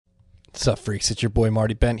What's up, freaks? It's your boy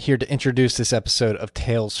Marty Bent here to introduce this episode of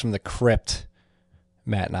Tales from the Crypt.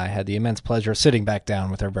 Matt and I had the immense pleasure of sitting back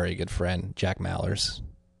down with our very good friend, Jack Mallers.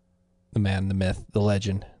 The man, the myth, the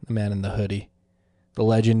legend, the man in the hoodie. The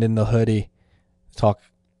legend in the hoodie. Talk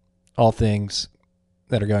all things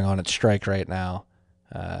that are going on at Strike right now.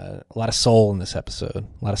 A lot of soul in this episode.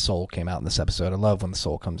 A lot of soul came out in this episode. I love when the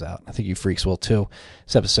soul comes out. I think you freaks will too.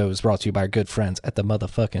 This episode is brought to you by our good friends at the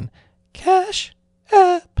motherfucking Cash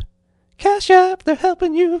App. Cash App, they're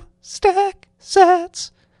helping you stack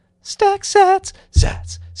sats. Stack sats.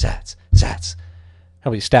 Sats, sats, sats.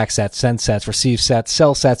 Help you stack sats, send sats, receive sats,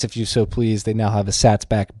 sell sats if you so please. They now have a sats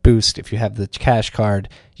back boost. If you have the cash card,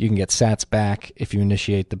 you can get sats back if you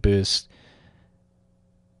initiate the boost.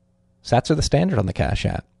 Sats are the standard on the Cash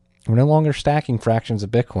App. We're no longer stacking fractions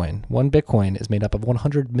of Bitcoin. One Bitcoin is made up of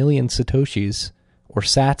 100 million Satoshis, or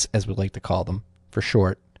sats as we like to call them, for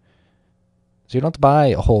short. So you don't have to buy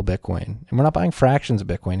a whole Bitcoin. And we're not buying fractions of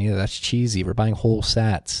Bitcoin either. That's cheesy. We're buying whole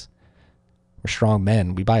sats. We're strong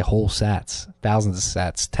men. We buy whole sats. Thousands of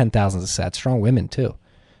sats. 10,000s of sats. Strong women, too.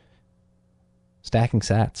 Stacking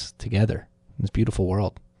sats together in this beautiful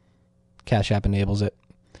world. Cash App enables it.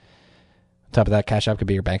 On top of that, Cash App could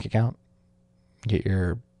be your bank account. Get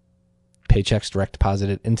your paychecks direct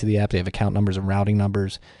deposited into the app. They have account numbers and routing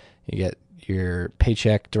numbers. You get your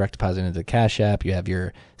paycheck direct deposited into the Cash App. You have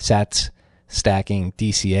your sats stacking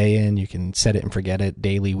DCA in. You can set it and forget it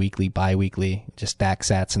daily, weekly, bi-weekly. Just stack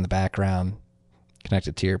sats in the background. Connect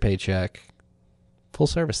it to your paycheck. Full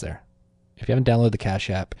service there. If you haven't downloaded the Cash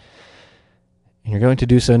App, and you're going to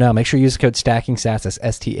do so now, make sure you use the code STACKINGSATS. That's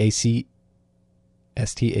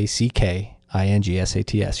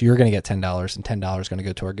STACKINGSATS. You're going to get $10, and $10 is going to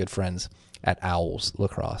go to our good friends at Owls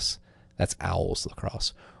Lacrosse. That's Owls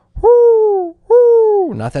Lacrosse. Woo,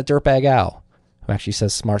 woo. Not that dirtbag owl who actually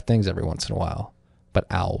says smart things every once in a while, but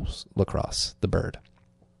Owls Lacrosse, the bird.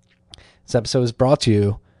 This episode is brought to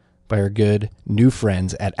you by our good new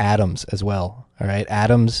friends at Atoms as well. All right,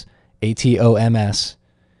 Atoms, ATOMS,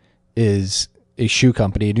 is a shoe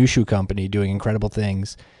company, a new shoe company doing incredible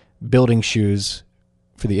things, building shoes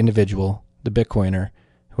for the individual, the Bitcoiner,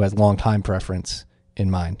 who has long time preference in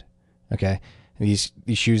mind. Okay, and these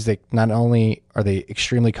shoes, they not only are they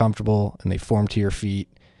extremely comfortable and they form to your feet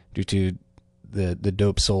due to the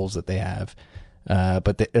dope soles that they have,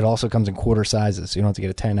 but it also comes in quarter sizes. So you don't have to get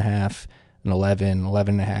a 10.5, an 11,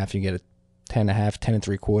 11.5. You get a 10.5, 10 and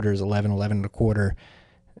 3/4, 11, 11 1/4.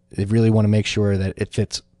 They really want to make sure that it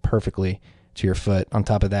fits perfectly to your foot. On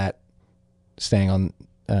top of that, staying on,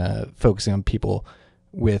 focusing on people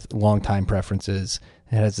with long time preferences.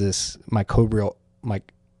 It has this antimicrobial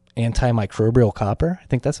copper. I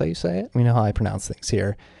think that's how you say it. We know how I pronounce things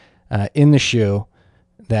here. In the shoe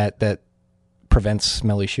that prevents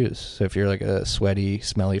smelly shoes. So if you're like a sweaty,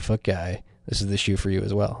 smelly foot guy, this is the shoe for you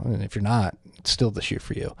as well. And if you're not, it's still the shoe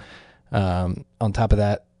for you. On top of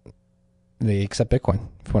that, they accept Bitcoin.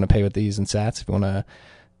 If you want to pay with these and sats, if you want to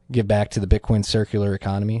give back to the Bitcoin circular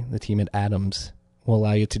economy, the team at Atoms will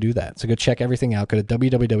allow you to do that. So go check everything out. Go to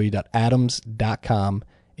www.atoms.com,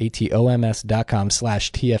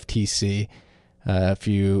 atoms.com/TFTC.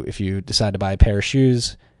 If you decide to buy a pair of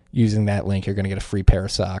shoes using that link, you're going to get a free pair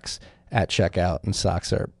of socks at checkout, and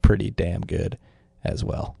socks are pretty damn good as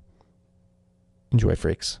well. Enjoy,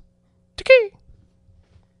 freaks. Tiki!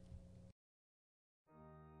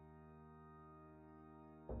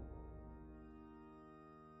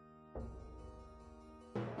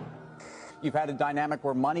 You've had a dynamic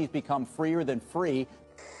where money's become freer than free.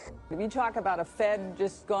 If you talk about a Fed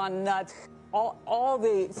just gone nuts, all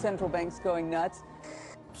the central banks going nuts.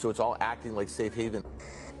 So it's all acting like safe haven.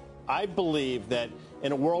 I believe that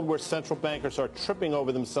in a world where central bankers are tripping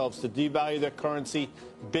over themselves to devalue their currency,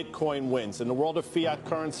 Bitcoin wins. In the world of fiat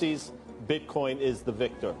currencies, Bitcoin is the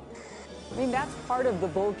victor. I mean, that's part of the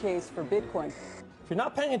bull case for Bitcoin. If you're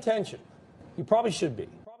not paying attention, you probably should be.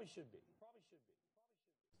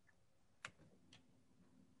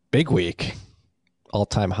 Big week.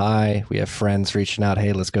 All-time high. We have friends reaching out,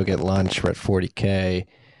 hey, let's go get lunch. We're at 40K.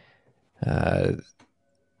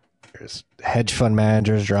 There's hedge fund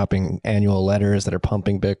managers dropping annual letters that are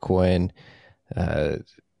pumping Bitcoin. The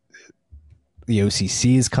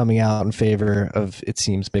OCC is coming out in favor of, it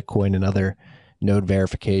seems, Bitcoin and other node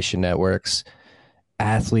verification networks.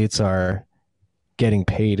 Athletes are getting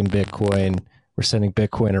paid in Bitcoin. We're sending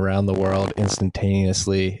Bitcoin around the world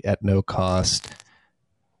instantaneously at no cost.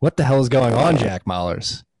 What the hell is going on, Jack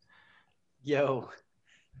Mallers? Yo,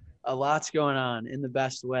 a lot's going on in the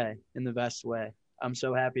best way, I'm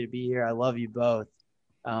so happy to be here. I love you both.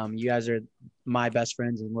 You guys are my best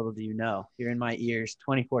friends, and little do you know, you're in my ears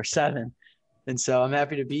 24/7. And so I'm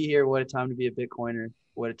happy to be here. What a time to be a Bitcoiner.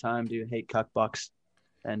 What a time to hate cuck bucks.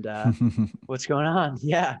 And what's going on?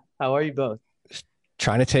 Yeah. How are you both?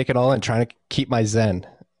 Trying to take it all in, trying to keep my zen.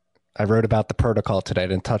 I wrote about the protocol today. I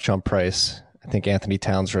didn't touch on price. I think Anthony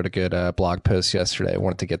Towns wrote a good blog post yesterday. I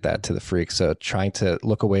wanted to get that to the freaks. So trying to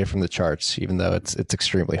look away from the charts, even though it's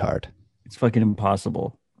extremely hard. It's fucking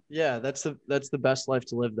impossible. Yeah, that's the best life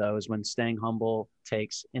to live, though, is when staying humble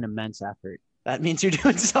takes an immense effort. That means you're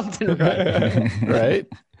doing something right. Right?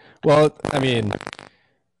 Well, I mean,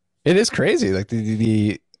 it is crazy. Like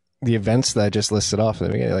the events that I just listed off in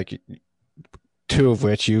the beginning, like two of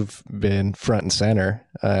which you've been front and center,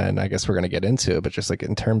 and I guess we're going to get into it, but just like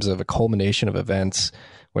in terms of a culmination of events,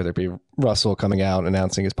 whether it be Russell coming out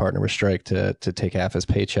announcing his partner with Strike to take half his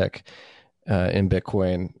paycheck in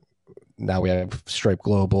Bitcoin. Now we have Stripe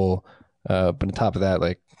Global, but on top of that,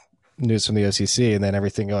 like news from the OCC, and then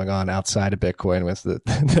everything going on outside of Bitcoin with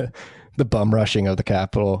the bum rushing of the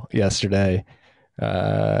capital yesterday.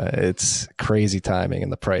 It's crazy timing,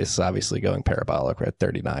 and the price obviously going parabolic. We're at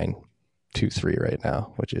 39.23 right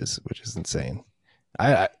now, which is insane.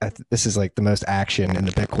 I this is like the most action in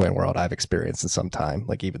the Bitcoin world I've experienced in some time,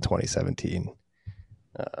 like even 2017.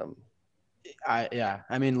 I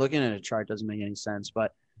mean, looking at a chart doesn't make any sense,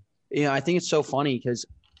 but I think it's so funny because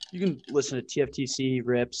you can listen to TFTC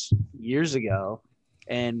rips years ago,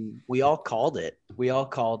 and we all called it.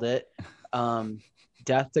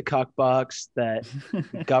 Death to cuckbucks, that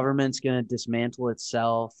government's going to dismantle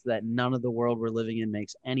itself, that none of the world we're living in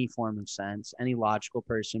makes any form of sense. Any logical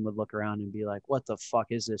person would look around and be like, what the fuck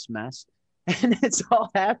is this mess? And it's all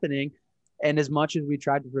happening. And as much as we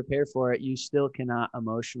tried to prepare for it, you still cannot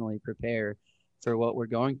emotionally prepare for what we're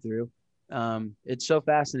going through. It's so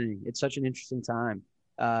fascinating. It's such an interesting time.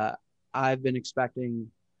 I've been expecting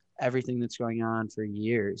everything that's going on for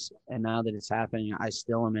years. And now that it's happening, I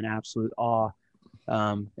still am in absolute awe.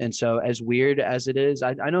 And so as weird as it is,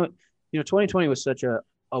 I know, 2020 was such a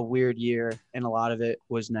weird year, and a lot of it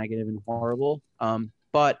was negative and horrible.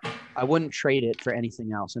 But I wouldn't trade it for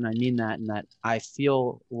anything else. And I mean that in that I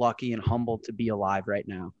feel lucky and humbled to be alive right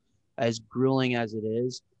now. As grueling as it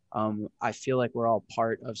is, I feel like we're all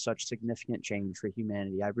part of such significant change for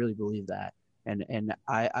humanity. I really believe that. And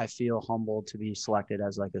I feel humbled to be selected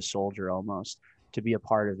as like a soldier almost, to be a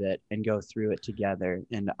part of it and go through it together.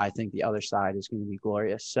 And I think the other side is going to be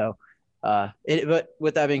glorious. So, but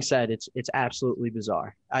with that being said, it's absolutely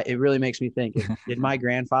bizarre. It really makes me think, did my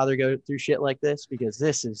grandfather go through shit like this? Because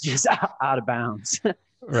this is just out of bounds.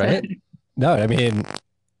 Right? No, I mean,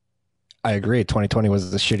 I agree. 2020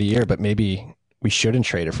 was a shitty year, but maybe we shouldn't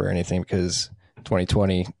trade it for anything, because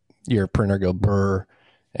 2020, your printer go burr,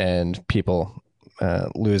 and people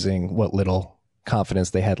losing what little confidence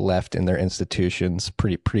they had left in their institutions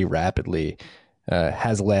pretty rapidly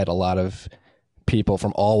has led a lot of people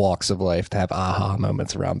from all walks of life to have aha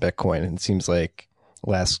moments around Bitcoin. And it seems like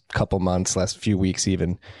last couple months, last few weeks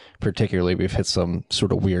even, particularly, we've hit some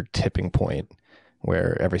sort of weird tipping point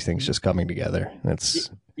where everything's just coming together.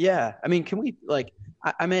 Yeah. I mean, can we, like,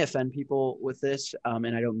 I may offend people with this,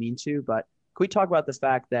 and I don't mean to, but can we talk about the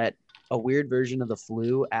fact that a weird version of the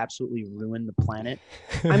flu absolutely ruined the planet?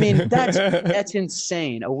 I mean, that's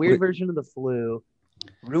insane. A weird version of the flu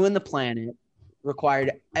ruined the planet,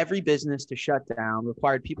 required every business to shut down,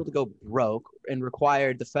 required people to go broke, and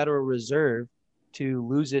required the Federal Reserve to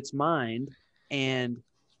lose its mind and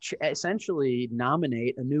essentially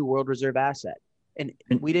nominate a new world reserve asset. And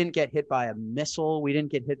we didn't get hit by a missile. We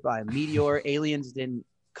didn't get hit by a meteor. Aliens didn't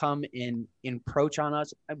come and encroach on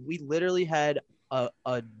us. We literally had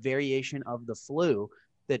a variation of the flu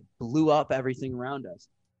that blew up everything around us.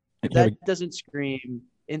 If that doesn't scream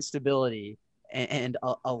instability and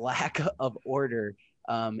a lack of order,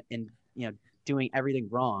 and doing everything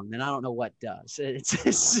wrong, then I don't know what does.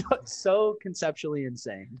 It's so conceptually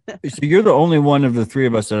insane. So you're the only one of the three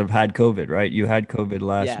of us that have had COVID, right? You had COVID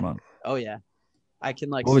last month. Oh yeah. I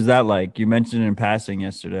can What was that like? You mentioned it in passing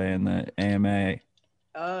yesterday in the AMA.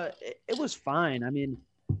 It was fine. I mean,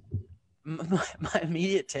 my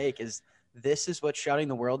immediate take is, this is what's shutting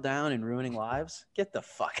the world down and ruining lives? Get the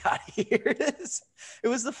fuck out of here. It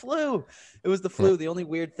was the flu. The only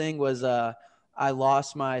weird thing was I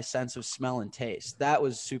lost my sense of smell and taste. That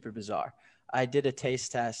was super bizarre. I did a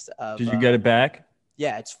taste test of. Did you get it back?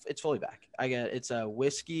 Yeah, it's fully back. It's a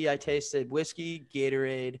whiskey. I tasted whiskey,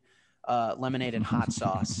 Gatorade, lemonade, and hot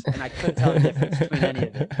sauce, and I couldn't tell the difference between any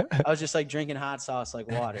of it. I was just like drinking hot sauce like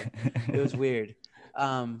water. It was weird.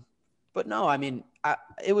 But no, I mean,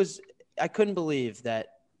 I couldn't believe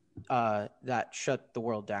that that shut the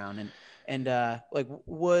world down, and like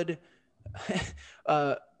would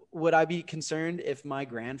would I be concerned if my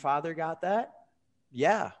grandfather got that?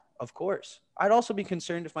 Yeah, of course. I'd also be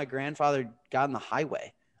concerned if my grandfather got on the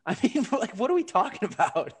highway. I mean, like, what are we talking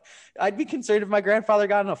about? I'd be concerned if my grandfather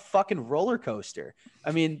got on a fucking roller coaster.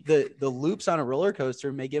 I mean, the loops on a roller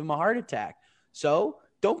coaster may give him a heart attack. So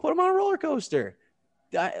don't put him on a roller coaster.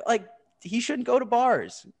 He shouldn't go to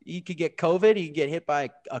bars. He could get COVID. He could get hit by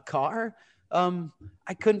a car.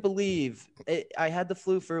 I couldn't believe it. I had the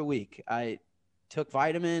flu for a week. I took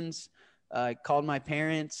vitamins. I called my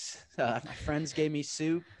parents. My friends gave me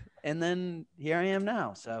soup. And then here I am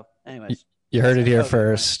now. So anyways. You heard it here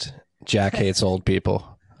first. Jack hates old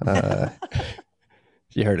people.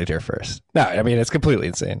 You heard it here first. No, I mean, it's completely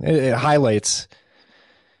insane. It highlights,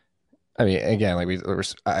 I mean, again, like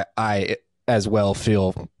I as well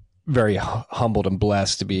feel very humbled and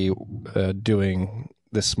blessed to be doing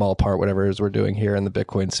this small part, whatever it is we're doing here in the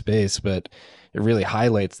Bitcoin space, but it really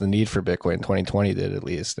highlights the need for Bitcoin. 2020 did, at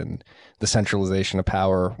least, and the centralization of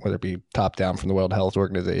power, whether it be top down from the World Health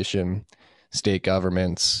Organization, state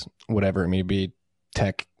governments, whatever it may be,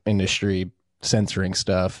 tech industry censoring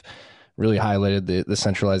stuff, really highlighted the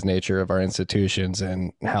centralized nature of our institutions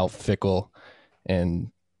and how fickle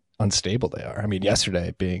and unstable they are. I mean,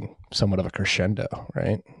 yesterday being somewhat of a crescendo,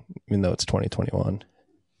 right? Even though it's 2021.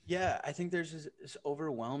 Yeah, I think there's this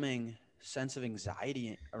overwhelming sense of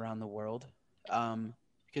anxiety around the world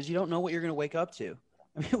because you don't know what you're going to wake up to.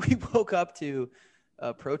 I mean, we woke up to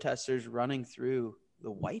protesters running through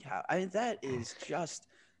the White House. I mean, that is just,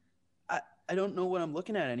 I don't know what I'm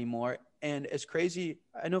looking at anymore. And as crazy,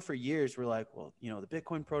 I know for years we're like, well, you know, the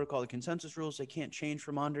Bitcoin protocol, the consensus rules, they can't change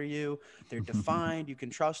from under you. They're defined. You can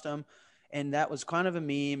trust them. And that was kind of a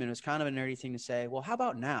meme, and it was kind of a nerdy thing to say. Well, how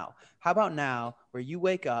about now? How about now where you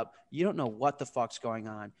wake up, you don't know what the fuck's going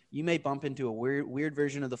on. You may bump into a weird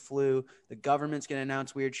version of the flu. The government's going to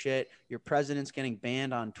announce weird shit. Your president's getting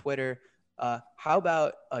banned on Twitter. How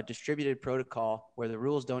about a distributed protocol where the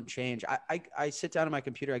rules don't change? I sit down at my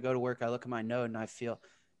computer, I go to work, I look at my node, and I feel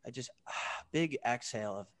big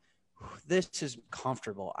exhale of this is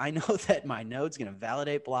comfortable. I know that my node's going to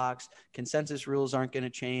validate blocks. Consensus rules aren't going to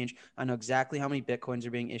change. I know exactly how many Bitcoins are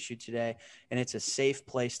being issued today, and it's a safe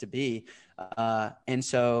place to be. And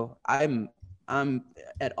so I'm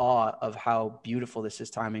at awe of how beautiful this is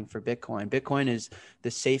timing for Bitcoin. Bitcoin is the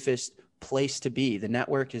safest place to be. The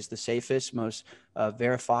network is the safest, most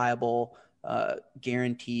verifiable,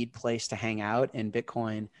 guaranteed place to hang out, and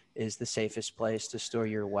Bitcoin is the safest place to store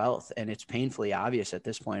your wealth. And it's painfully obvious at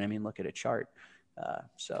this point. I mean, look at a chart.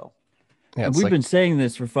 Yeah, we've been saying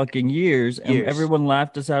this for fucking years, and everyone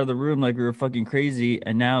laughed us out of the room like we were fucking crazy.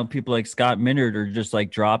 And now people like Scott Minerd are just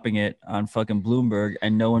like dropping it on fucking Bloomberg,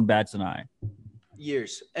 and no one bats an eye.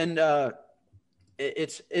 Years. And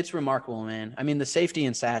it's remarkable, man. I mean, the safety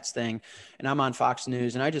and sats thing, and I'm on Fox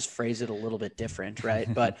News, and I just phrase it a little bit different,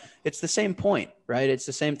 right? But it's the same point, right? It's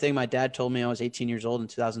the same thing my dad told me. I was 18 years old in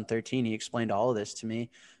 2013. He explained all of this to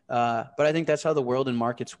me. But I think that's how the world and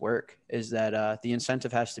markets work, is that the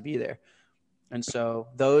incentive has to be there. And so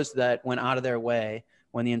those that went out of their way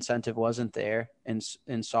when the incentive wasn't there and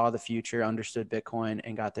saw the future, understood Bitcoin,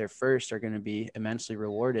 and got there first are going to be immensely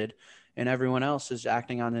rewarded. And everyone else is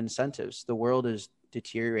acting on incentives. The world is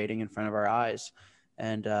deteriorating in front of our eyes.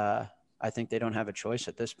 And I think they don't have a choice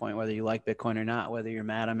at this point, whether you like Bitcoin or not, whether you're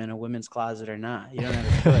mad I'm in a women's closet or not. You don't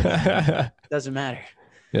have a choice. It doesn't matter.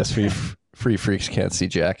 Yes, free freaks can't see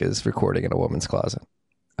Jack is recording in a woman's closet.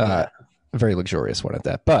 A very luxurious one at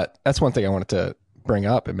that. But that's one thing I wanted to bring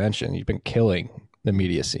up and mention. You've been killing the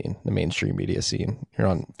media scene, the mainstream media scene. You're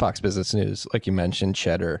on Fox Business News. Like you mentioned,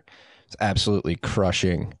 Cheddar is absolutely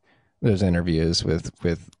crushing those interviews with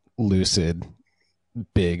lucid,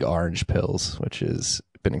 big orange pills, which has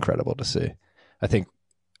been incredible to see. I think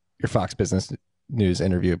your Fox Business News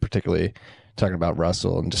interview, particularly talking about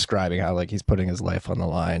Russell and describing how like he's putting his life on the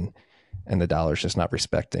line and the dollar's just not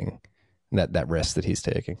respecting that risk that he's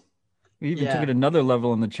taking. We even took it another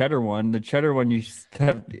level in the Cheddar one. The Cheddar one,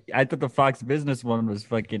 I thought the Fox Business one was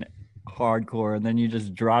fucking hardcore, and then you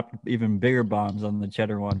just dropped even bigger bombs on the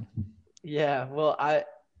Cheddar one. Yeah, well,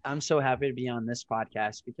 I'm so happy to be on this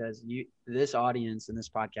podcast because this audience and this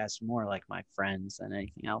podcast is more like my friends than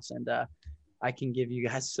anything else. And I can give you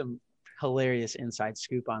guys some hilarious inside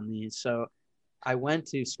scoop on these. So I went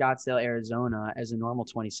to Scottsdale, Arizona as a normal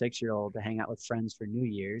 26-year-old to hang out with friends for New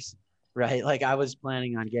Year's, right? Like I was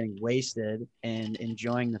planning on getting wasted and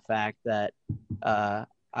enjoying the fact that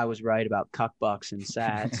I was right about cuck bucks and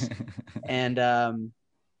sats. And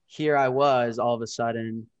here I was, all of a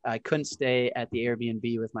sudden, I couldn't stay at the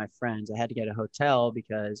Airbnb with my friends. I had to get a hotel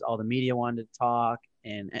because all the media wanted to talk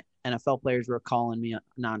and NFL players were calling me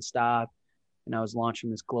nonstop. and I was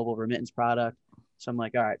launching this global remittance product. So I'm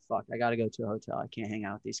like, all right, fuck, I got to go to a hotel. I can't hang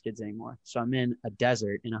out with these kids anymore. So I'm in a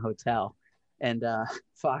desert in a hotel, and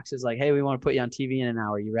Fox is like, hey, we want to put you on TV in an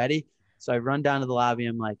hour. You ready? So I run down to the lobby.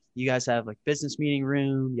 I'm like, you guys have like business meeting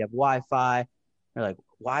room. You have Wi-Fi. They're like,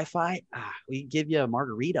 Wi-Fi? We give you a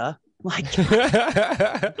margarita. Like,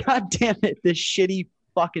 God damn it, this shitty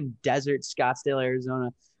fucking desert, Scottsdale,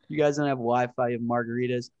 Arizona. You guys don't have Wi-Fi, you have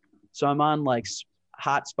margaritas. So I'm on like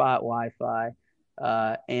hotspot Wi-Fi.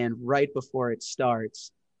 And right before it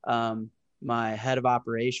starts, my head of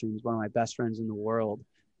operations, one of my best friends in the world,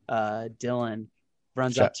 Dylan,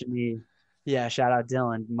 runs up to me. Yeah, shout out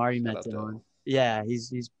Dylan. Marty met Dylan. Yeah,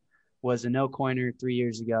 he's was a no coiner 3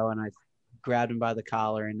 years ago, and I grabbed him by the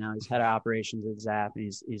collar, and now he's head of operations at Zap, and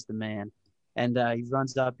he's the man. And he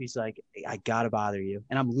runs up, he's like, hey, I gotta bother you.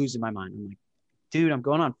 And I'm losing my mind. I'm like, dude, I'm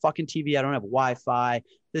going on fucking TV. I don't have Wi-Fi.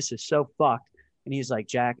 This is so fucked. And he's like,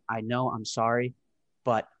 Jack, I know, I'm sorry,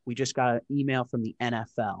 but we just got an email from the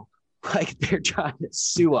NFL. Like they're trying to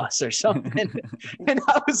sue us or something. And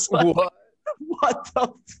I was like, what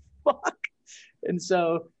the fuck? And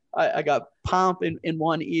so I got Pomp in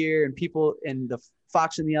one ear and people in the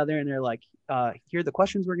Fox in the other. And they're like, here are the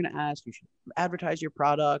questions we're going to ask. You should advertise your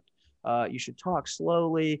product. You should talk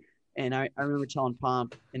slowly. And I remember telling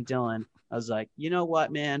Pomp and Dylan, I was like, you know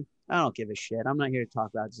what, man? I don't give a shit. I'm not here to talk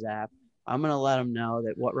about Zap. I'm going to let them know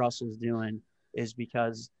that what Russell's doing is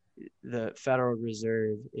because the Federal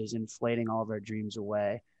Reserve is inflating all of our dreams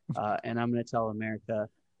away. And I'm going to tell America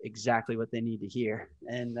exactly what they need to hear.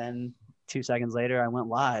 And then 2 seconds later, I went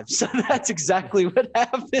live. So that's exactly what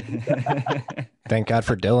happened. Thank God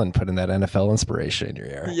for Dylan putting that NFL inspiration in your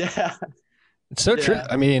ear. Yeah. It's so true.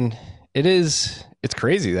 I mean, it's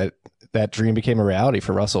crazy that that dream became a reality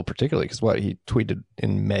for Russell, particularly because what he tweeted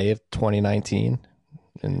in May of 2019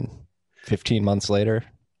 and 15 months later,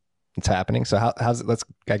 it's happening. So how's it, let's,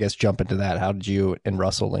 I guess, jump into that. How did you and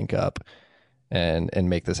Russell link up and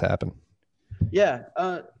make this happen? Yeah.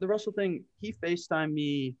 The Russell thing, he FaceTimed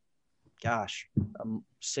me,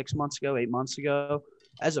 6 months ago, 8 months ago,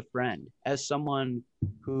 as a friend, as someone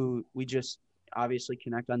who we just obviously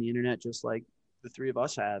connect on the internet, just like the three of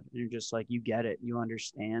us have. And you're just like, you get it. You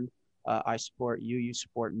understand. I support you. You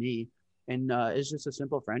support me. And it's just a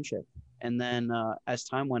simple friendship. And then as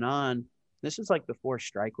time went on, this is like before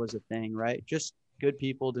Strike was a thing, right? Just good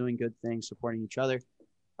people doing good things, supporting each other.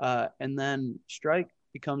 And then Strike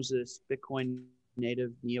becomes this Bitcoin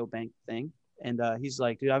native neobank thing. And he's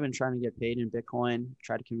like, dude, I've been trying to get paid in Bitcoin,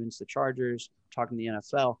 try to convince the Chargers, talking to the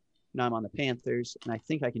NFL. Now I'm on the Panthers, and I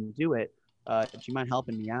think I can do it. Do you mind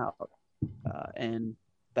helping me out? And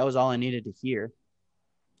that was all I needed to hear.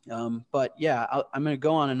 But yeah, I'm going to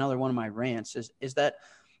go on another one of my rants is that,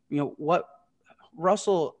 you know, what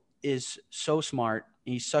Russell is so smart.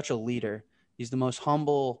 He's such a leader. He's the most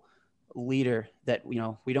humble leader that, you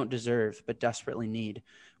know, we don't deserve, but desperately need.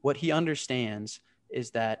 What he understands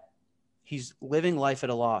is that he's living life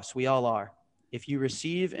at a loss. We all are. If you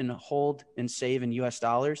receive and hold and save in US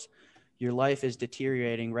dollars, your life is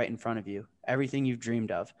deteriorating right in front of you. Everything you've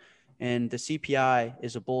dreamed of. And the CPI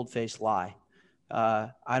is a bold-faced lie.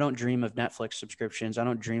 I don't dream of Netflix subscriptions. I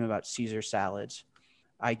don't dream about Caesar salads.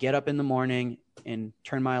 I get up in the morning and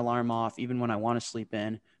turn my alarm off even when I want to sleep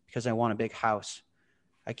in because I want a big house.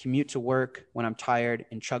 I commute to work when I'm tired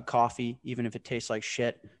and chug coffee even if it tastes like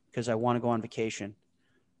shit because I want to go on vacation.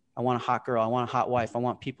 I want a hot girl. I want a hot wife. I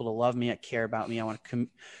want people to love me and care about me. I want to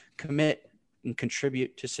commit and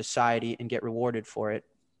contribute to society and get rewarded for it.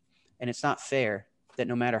 And it's not fair that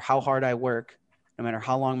no matter how hard I work, no matter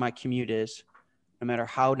how long my commute is, no matter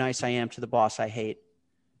how nice I am to the boss I hate,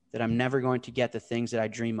 that I'm never going to get the things that I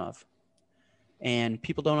dream of. And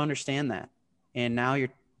people don't understand that. And now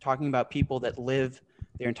you're talking about people that live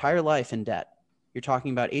their entire life in debt. You're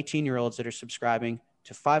talking about 18-year-olds that are subscribing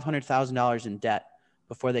to $500,000 in debt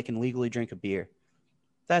before they can legally drink a beer.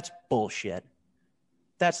 That's bullshit.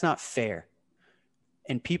 That's not fair.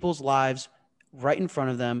 And people's lives right in front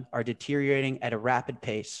of them are deteriorating at a rapid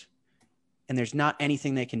pace. And there's not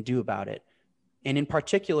anything they can do about it. And in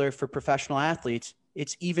particular, for professional athletes,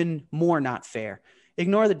 it's even more not fair.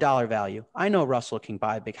 Ignore the dollar value. I know Russell can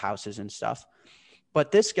buy big houses and stuff,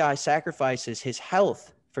 but this guy sacrifices his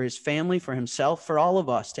health for his family, for himself, for all of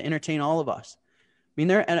us, to entertain all of us. I mean,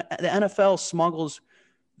 the NFL smuggles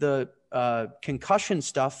the concussion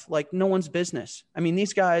stuff like no one's business. I mean,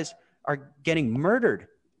 these guys are getting murdered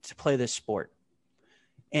to play this sport,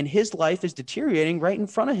 and his life is deteriorating right in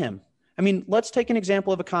front of him. I mean, let's take an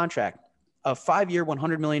example of a contract, a 5-year,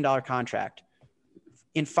 $100 million contract.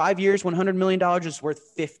 In 5 years, $100 million is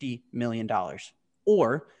worth $50 million.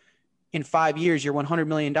 Or in 5 years, your $100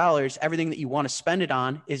 million, everything that you want to spend it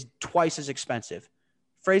on is twice as expensive.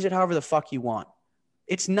 Phrase it however the fuck you want.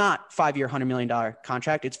 It's not 5-year, $100 million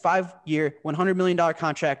contract. It's 5-year, $100 million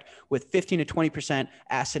contract with 15 to 20%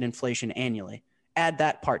 asset inflation annually. Add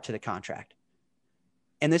that part to the contract.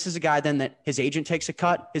 And this is a guy then that his agent takes a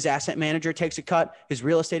cut, his asset manager takes a cut, his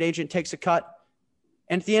real estate agent takes a cut.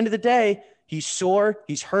 And at the end of the day, he's sore,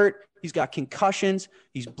 he's hurt, he's got concussions,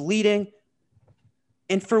 he's bleeding.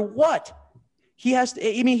 And for what? He has to,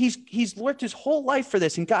 I mean, he's worked his whole life for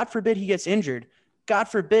this, and God forbid he gets injured. God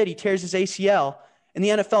forbid he tears his ACL, and the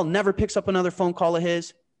NFL never picks up another phone call of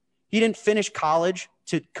his. He didn't finish college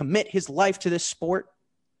to commit his life to this sport,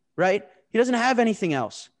 right? He doesn't have anything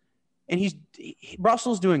else. And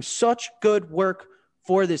Russell's doing such good work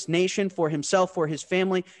for this nation, for himself, for his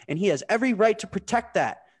family, and he has every right to protect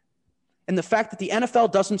that. And the fact that the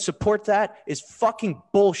NFL doesn't support that is fucking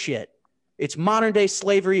bullshit. It's modern day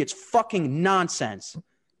slavery. It's fucking nonsense.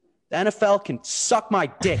 The NFL can suck my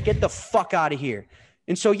dick. Get the fuck out of here.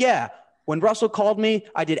 And so, yeah, when Russell called me,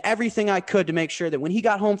 I did everything I could to make sure that when he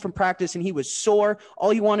got home from practice and he was sore,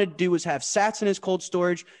 all he wanted to do was have sats in his cold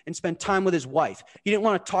storage and spend time with his wife. He didn't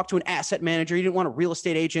want to talk to an asset manager. He didn't want a real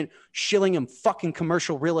estate agent shilling him fucking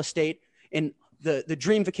commercial real estate. And the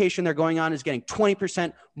dream vacation they're going on is getting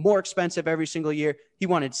 20% more expensive every single year. He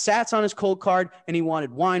wanted sats on his cold card and he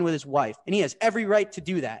wanted wine with his wife. And he has every right to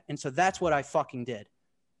do that. And so that's what I fucking did.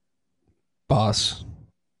 Boss,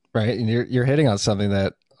 right? And you're hitting on something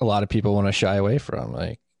that a lot of people want to shy away from,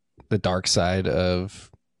 like the dark side of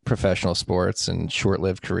professional sports and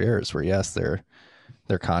short-lived careers where, yes, their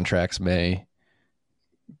contracts may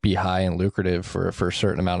be high and lucrative for a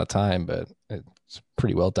certain amount of time, but it's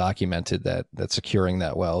pretty well documented that securing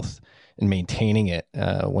that wealth and maintaining it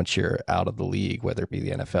once you're out of the league, whether it be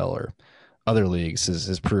the NFL or other leagues,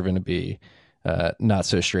 is proven to be not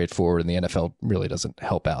so straightforward. And the NFL really doesn't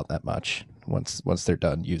help out that much once they're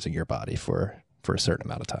done using your body for a certain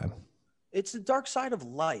amount of time. It's the dark side of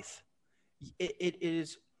life. It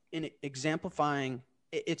is in exemplifying.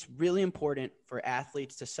 It's really important for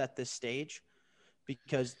athletes to set this stage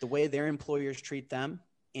because the way their employers treat them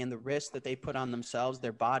and the risk that they put on themselves,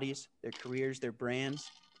 their bodies, their careers, their brands,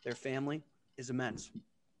 their family is immense.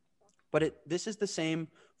 But this is the same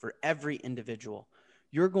for every individual.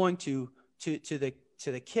 You're going to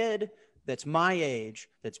the kid that's my age,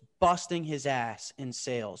 that's busting his ass in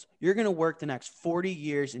sales. You're going to work the next 40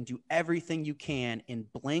 years and do everything you can and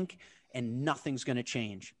blink, and nothing's going to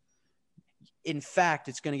change. In fact,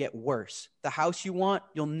 it's going to get worse. The house you want,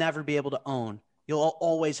 you'll never be able to own. You'll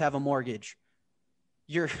always have a mortgage.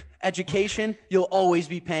 Your education, you'll always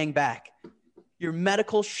be paying back. Your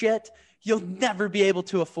medical shit, you'll never be able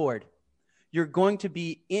to afford. You're going to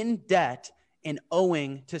be in debt and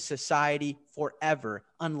owing to society forever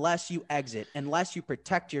unless you exit, unless you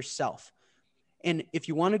protect yourself. And if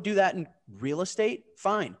you want to do that in real estate,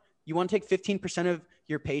 fine. You want to take 15% of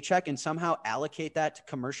your paycheck and somehow allocate that to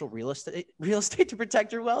commercial real estate to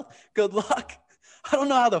protect your wealth? Good luck. I don't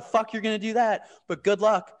know how the fuck you're going to do that, but good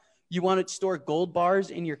luck. You want to store gold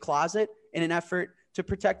bars in your closet in an effort to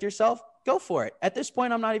protect yourself? Go for it. At this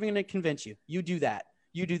point, I'm not even going to convince you. You do that.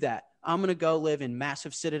 You do that. I'm going to go live in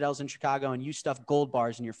massive citadels in Chicago and you stuff gold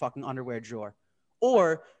bars in your fucking underwear drawer.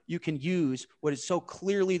 Or you can use what is so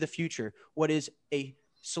clearly the future, what is a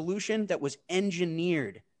solution that was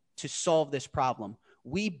engineered to solve this problem.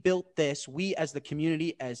 We built this, we as the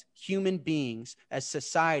community, as human beings, as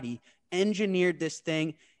society, engineered this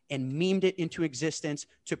thing and memed it into existence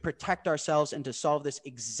to protect ourselves and to solve this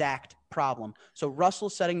exact problem. So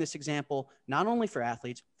Russell's setting this example, not only for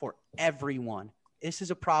athletes, for everyone. This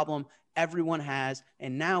is a problem everyone has,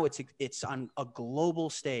 and now it's on a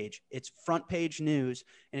global stage. It's front page news,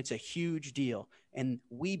 and it's a huge deal. And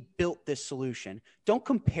we built this solution. Don't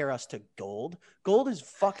compare us to gold. Gold is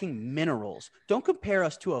fucking minerals. Don't compare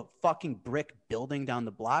us to a fucking brick building down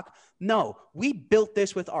the block. No, we built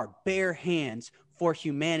this with our bare hands for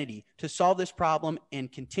humanity to solve this problem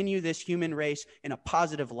and continue this human race in a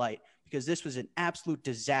positive light, because this was an absolute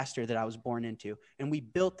disaster that I was born into. And we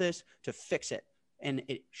built this to fix it. And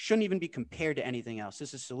it shouldn't even be compared to anything else.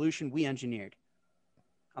 This is a solution we engineered.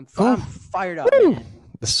 I'm fired up, man.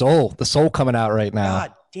 The soul coming out right now.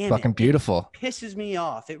 God damn it. Fucking beautiful. It pisses me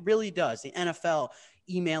off. It really does. The NFL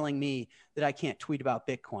emailing me that I can't tweet about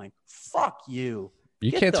Bitcoin. Fuck you.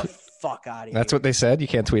 Get the fuck out of here. That's what they said? You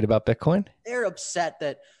can't tweet about Bitcoin? They're upset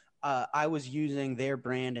that I was using their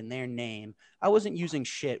brand and their name. I wasn't using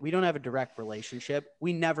shit. We don't have a direct relationship.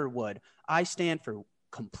 We never would. I stand for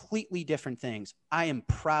completely different things. I am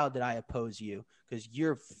proud that I oppose you because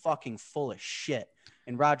you're fucking full of shit.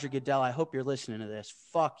 And Roger Goodell, I hope you're listening to this.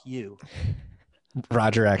 Fuck you.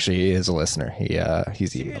 Roger actually is a listener. He's emailed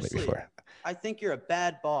me Seriously, before. I think you're a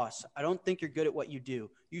bad boss. I don't think you're good at what you do.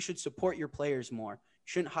 You should support your players more. You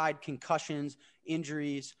shouldn't hide concussions,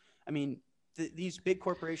 injuries. I mean, these big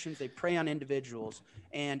corporations, they prey on individuals.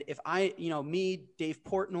 And if me, Dave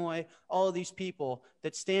Portnoy, all of these people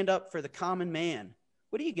that stand up for the common man,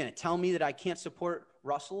 what are you going to tell me that I can't support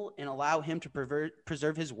Russell and allow him to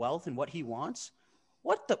preserve his wealth and what he wants?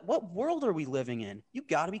 What world are we living in? You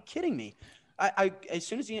got to be kidding me. I as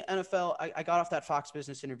soon as the NFL, I got off that Fox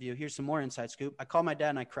Business interview. Here's some more inside scoop. I called my dad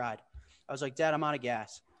and I cried. I was like, Dad, I'm out of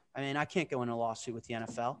gas. I mean, I can't go in a lawsuit with the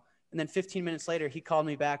NFL. And then 15 minutes later, he called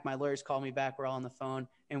me back. My lawyers called me back. We're all on the phone.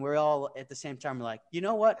 And we're all at the same time, we're like, you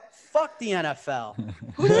know what? Fuck the NFL.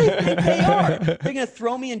 Who do they think they are? They're going to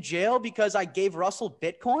throw me in jail because I gave Russell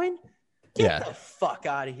Bitcoin? Get the fuck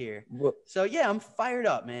out of here. So, yeah, I'm fired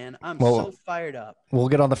up, man. I'm so fired up. We'll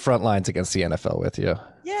get on the front lines against the NFL with you.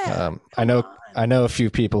 Yeah. I know a few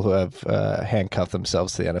people who have handcuffed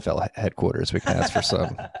themselves to the NFL headquarters. We can ask for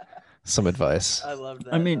some advice. I love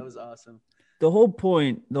that. I mean, that was awesome. The whole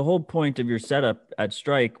point of your setup at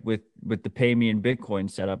Strike with the Pay Me in Bitcoin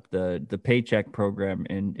setup, the paycheck program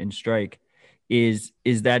in Strike, is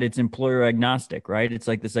that it's employer agnostic, right? It's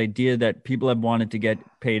like this idea that people have wanted to get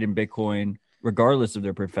paid in Bitcoin regardless of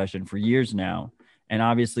their profession for years now. And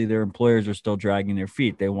obviously their employers are still dragging their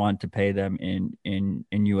feet. They want to pay them in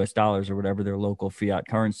US dollars or whatever their local fiat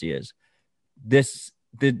currency is.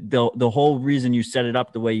 The whole reason you set it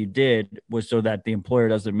up the way you did was so that the employer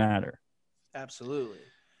doesn't matter. Absolutely.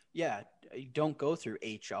 Yeah. Don't go through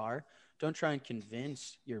HR. Don't try and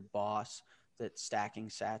convince your boss that stacking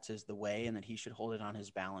sats is the way and that he should hold it on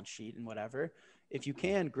his balance sheet and whatever. If you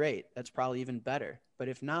can, great. That's probably even better. But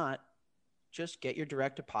if not, just get your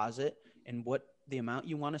direct deposit and what the amount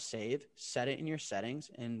you want to save, set it in your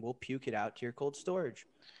settings, and we'll puke it out to your cold storage.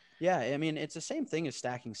 Yeah. I mean, it's the same thing as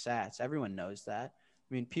stacking sats. Everyone knows that.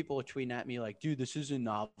 I mean, people are tweeting at me like, dude, this isn't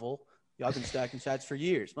novel. I've been stacking sats for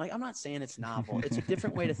years. I'm not saying it's novel. It's a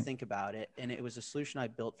different way to think about it. And it was a solution I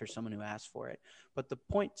built for someone who asked for it. But the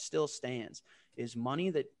point still stands is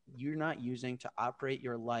money that you're not using to operate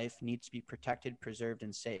your life needs to be protected, preserved,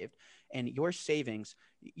 and saved. And your savings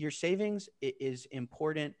is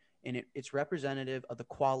important, and it's representative of the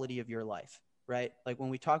quality of your life, right? Like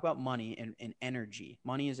when we talk about money and energy,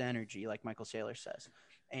 money is energy, like Michael Saylor says.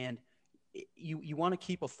 And you want to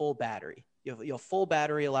keep a full battery. Your full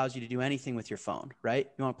battery allows you to do anything with your phone, right?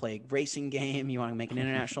 You want to play a racing game. You want to make an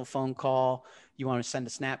international phone call. You want to send a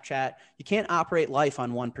Snapchat. You can't operate life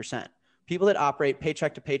on 1%. People that operate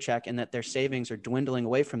paycheck to paycheck and that their savings are dwindling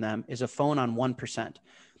away from them is a phone on 1%.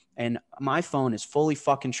 And my phone is fully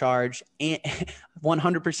fucking charged and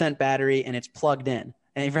 100% battery and it's plugged in.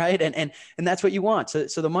 And, right. And that's what you want. So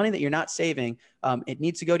the money that you're not saving, it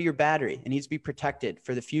needs to go to your battery. It needs to be protected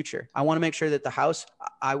for the future. I want to make sure that the house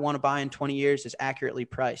I want to buy in 20 years is accurately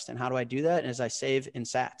priced. And how do I do that? As I save in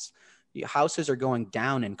sats. Houses are going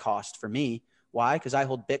down in cost for me. Why? Because I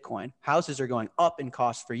hold Bitcoin. Houses are going up in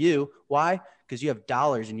cost for you. Why? Because you have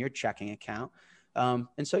dollars in your checking account.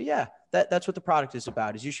 And so, yeah, that's what the product is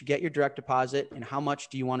about, is you should get your direct deposit and how much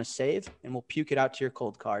do you want to save? And we'll puke it out to your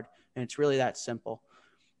cold card. And it's really that simple.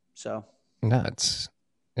 So no,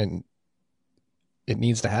 and it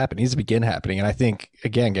needs to happen. It needs to begin happening. And I think,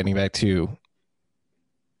 again, getting back to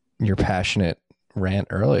your passionate rant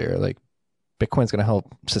earlier, like Bitcoin's going to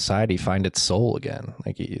help society find its soul again.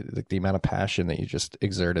 Like the amount of passion that you just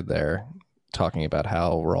exerted there, talking about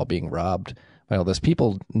how we're all being robbed by all this.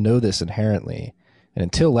 People know this inherently. And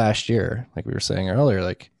until last year, like we were saying earlier,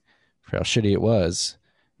 like for how shitty it was,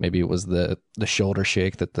 maybe it was the shoulder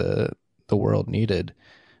shake that the world needed.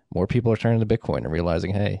 More people are turning to Bitcoin and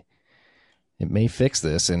realizing, hey, it may fix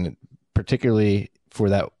this. And particularly for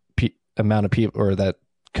that amount of people, or that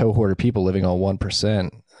cohort of people living on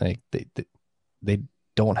 1%, like they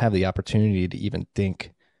don't have the opportunity to even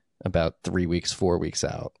think about 3 weeks, 4 weeks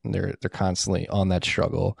out. And they're constantly on that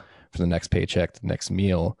struggle for the next paycheck, the next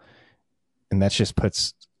meal. And that just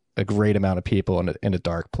puts a great amount of people in a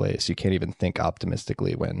dark place. You can't even think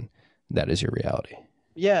optimistically when that is your reality.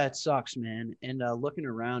 Yeah, it sucks, man. And looking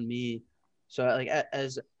around me, so like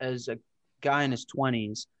as a guy in his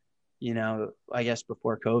 20s, you know, I guess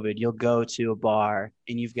before COVID, you'll go to a bar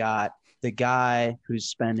and you've got the guy who's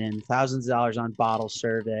spending thousands of dollars on bottle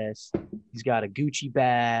service. He's got a Gucci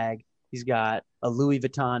bag. He's got a Louis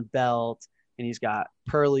Vuitton belt, and he's got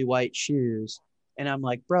pearly white shoes. And I'm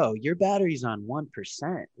like, bro, your battery's on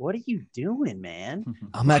 1%. What are you doing, man?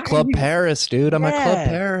 I'm at Club Paris, dude. I'm at Club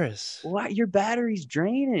Paris. Why your battery's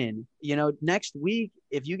draining? Next week,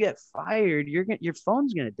 if you get fired, your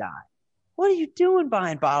phone's gonna die. What are you doing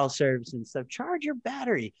buying bottle service and stuff? Charge your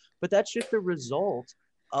battery. But that's just a result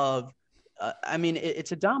of,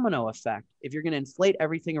 it's a domino effect. If you're going to inflate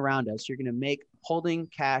everything around us, you're going to make holding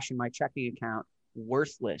cash in my checking account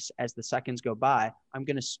worthless as the seconds go by. I'm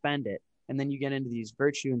going to spend it. And then you get into these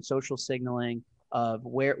virtue and social signaling of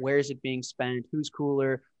where is it being spent? Who's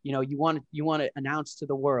cooler? You want to announce to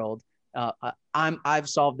the world, I've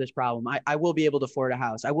solved this problem. I will be able to afford a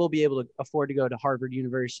house. I will be able to afford to go to Harvard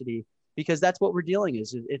University, because that's what we're dealing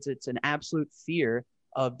is. It's an absolute fear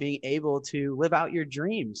of being able to live out your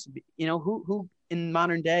dreams. Who in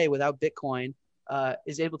modern day without Bitcoin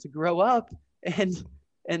is able to grow up and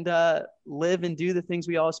live and do the things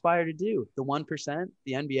we all aspire to do? The 1%,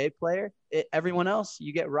 the NBA player, everyone else,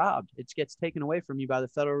 you get robbed. It gets taken away from you by the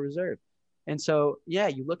Federal Reserve. And so, yeah,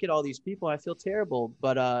 you look at all these people, I feel terrible,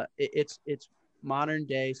 but it's modern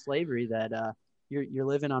day slavery that you're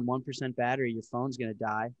living on 1% battery. Your phone's going to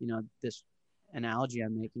die. This analogy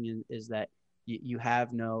I'm making is that you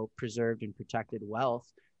have no preserved and protected wealth,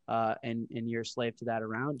 and you're a slave to that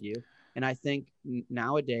around you. And I think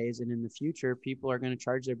nowadays and in the future, people are going to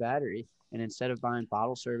charge their battery. And instead of buying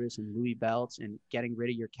bottle service and Louis belts and getting rid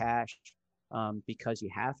of your cash because you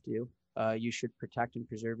have to, you should protect and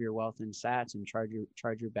preserve your wealth in sats and charge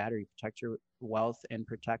your battery, protect your wealth, and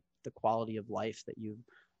protect the quality of life that you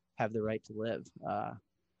have the right to live.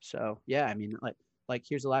 So yeah, like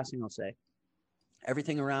here's the last thing I'll say.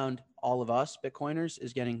 Everything around all of us Bitcoiners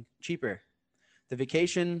is getting cheaper. The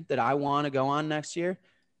vacation that I want to go on next year,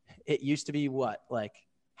 it used to be like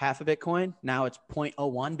half a Bitcoin. Now it's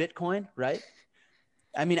 0.01 Bitcoin, right?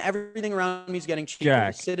 Everything around me is getting cheaper.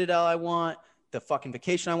 Jack. The Citadel I want, the fucking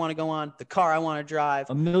vacation I want to go on, the car I want to drive.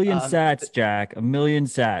 1 million sats, Jack. 1 million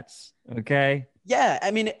sats. Okay. Yeah.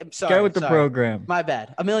 Sorry. Go with the program. My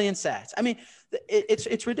bad. 1 million sats.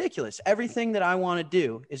 It's ridiculous. Everything that I want to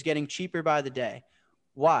do is getting cheaper by the day.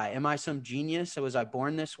 Why? Am I some genius? Was I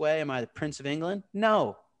born this way? Am I the Prince of England?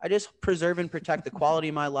 No. I just preserve and protect the quality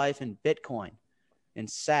of my life in Bitcoin and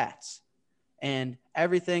sats. And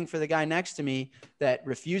everything for the guy next to me that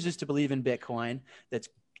refuses to believe in Bitcoin, that's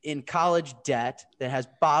in college debt, that has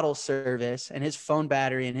bottle service, and his phone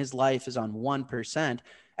battery and his life is on 1%,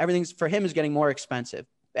 everything's for him is getting more expensive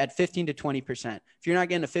at 15 to 20%. If you're not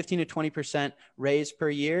getting a 15 to 20% raise per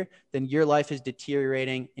year, then your life is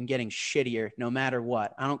deteriorating and getting shittier no matter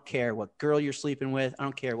what. I don't care what girl you're sleeping with. I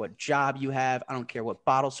don't care what job you have. I don't care what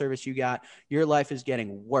bottle service you got. Your life is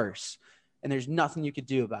getting worse, and there's nothing you could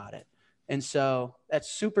do about it. And so that's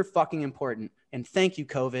super fucking important. And thank you,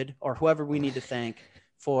 COVID, or whoever we need to thank,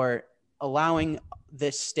 for allowing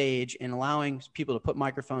this stage and allowing people to put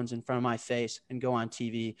microphones in front of my face and go on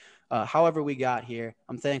TV. However we got here,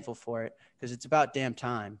 I'm thankful for it, because it's about damn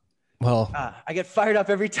time. Well, I get fired up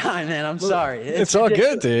every time, man. I'm sorry. It's all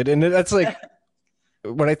good, dude. And that's like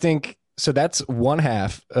what I think. So that's one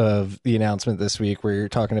half of the announcement this week, where you're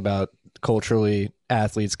talking about culturally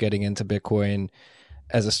athletes getting into Bitcoin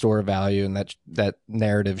as a store of value, and that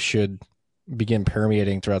narrative should begin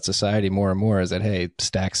permeating throughout society more and more, is that, hey,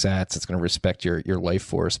 stack sats, it's going to respect your life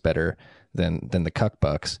force better than the cuck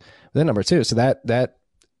bucks. But then number two, so that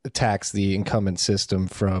attacks the incumbent system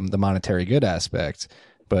from the monetary good aspect.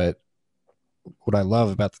 But what I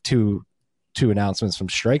love about the two announcements from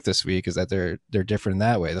Strike this week is that they're different in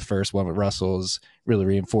that way. The first one with Russell is really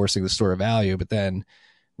reinforcing the store of value, but then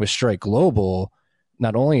with Strike Global,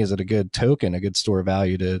 not only is it a good token, a good store of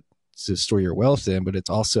value to store your wealth in, but it's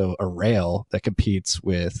also a rail that competes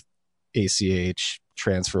with ACH,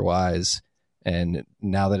 TransferWise, and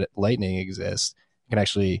now that Lightning exists, it can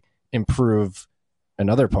actually improve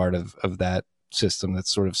another part of that system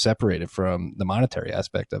that's sort of separated from the monetary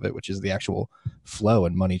aspect of it, which is the actual flow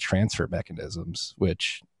and money transfer mechanisms,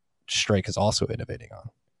 which Strike is also innovating on.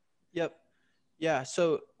 Yep. Yeah.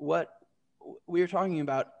 So what we were talking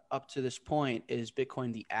about up to this point is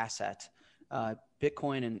Bitcoin, the asset.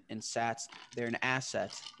 Bitcoin and sats, they're an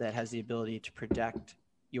asset that has the ability to protect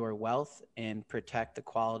your wealth and protect the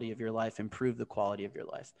quality of your life, improve the quality of your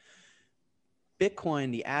life.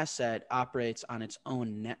 Bitcoin, the asset, operates on its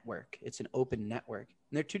own network. It's an open network.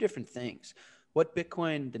 And they're two different things. What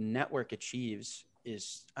Bitcoin, the network, achieves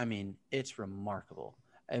is, it's remarkable.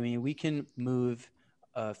 We can move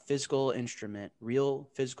a physical instrument, real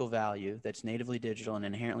physical value that's natively digital and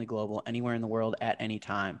inherently global anywhere in the world at any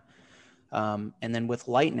time. And then with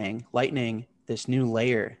Lightning, this new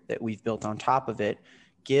layer that we've built on top of it,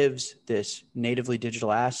 gives this natively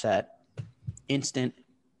digital asset instant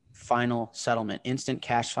final settlement, instant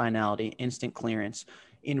cash finality, instant clearance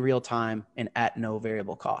in real time and at no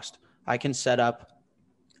variable cost. I can set up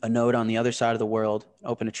a node on the other side of the world,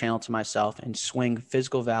 open a channel to myself, and swing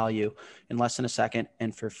physical value in less than a second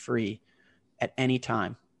and for free at any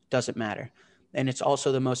time. Doesn't matter. And it's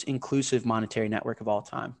also the most inclusive monetary network of all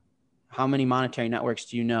time. How many monetary networks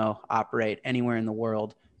do you know operate anywhere in the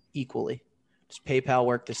world equally? Does PayPal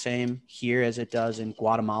work the same here as it does in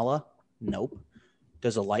Guatemala? Nope.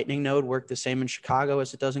 Does a Lightning node work the same in Chicago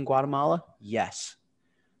as it does in Guatemala? Yes.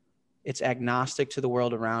 It's agnostic to the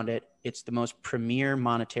world around it. It's the most premier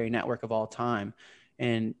monetary network of all time.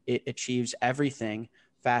 And it achieves everything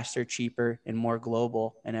faster, cheaper, and more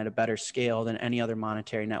global and at a better scale than any other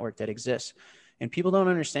monetary network that exists. And people don't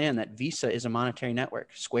understand that Visa is a monetary network.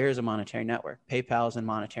 Square is a monetary network. PayPal is a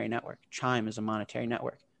monetary network. Chime is a monetary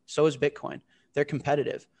network. So is Bitcoin. They're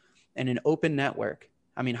competitive. And an open network,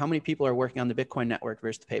 I mean, how many people are working on the Bitcoin network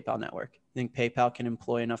versus the PayPal network? You think PayPal can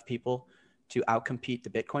employ enough people to outcompete the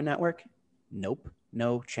Bitcoin network? Nope,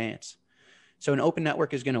 no chance. So an open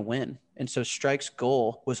network is going to win. And so Strike's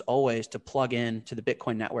goal was always to plug in to the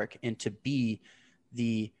Bitcoin network and to be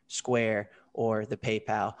the Square or the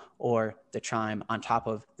PayPal or the Chime on top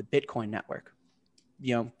of the Bitcoin network.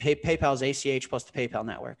 You know, PayPal is ACH plus the PayPal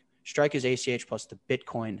network. Strike is ACH plus the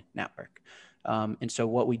Bitcoin network. And so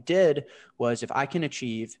what we did was, if I can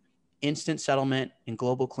achieve instant settlement and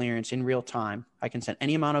global clearance in real time, I can send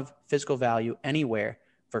any amount of physical value anywhere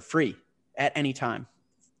for free at any time,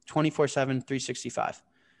 24/7, 365.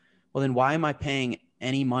 Well, then why am I paying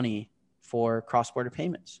any money for cross-border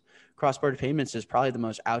payments? Cross-border payments is probably the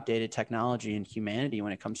most outdated technology in humanity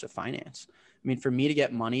when it comes to finance. I mean, for me to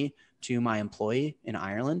get money to my employee in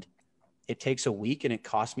Ireland, it takes a week and it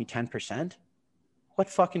costs me 10%. What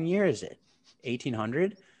fucking year is it?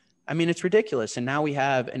 1800? I mean, it's ridiculous. And now we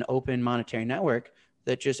have an open monetary network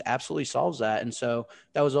that just absolutely solves that. And so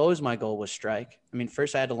that was always my goal with Strike. I mean,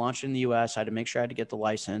 first I had to launch it in the US. I had to make sure I had to get the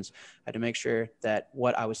license. I had to make sure that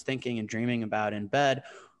what I was thinking and dreaming about in bed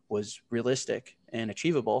was realistic and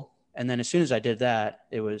achievable. And then as soon as I did that,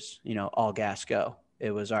 it was, you know, all gas go.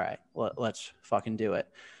 It was all right, let's fucking do it.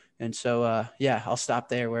 And so, yeah, I'll stop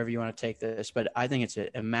there wherever you want to take this. But I think it's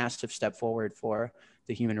a massive step forward for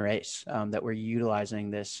the human race, that we're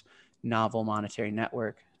utilizing this novel monetary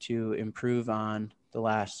network to improve on the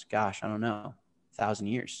last, gosh, I don't know, 1,000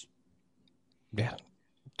 years. Yeah.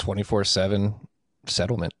 24/7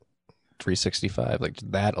 settlement, 365, like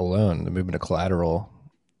that alone, the movement of collateral,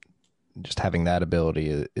 just having that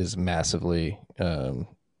ability is massively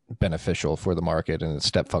beneficial for the market and a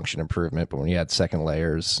step function improvement. But when you add second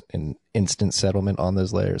layers and instant settlement on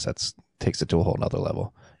those layers, that's takes it to a whole nother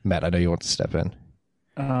level. Matt, I know you want to step in.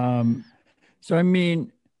 So, I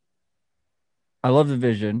mean, I love the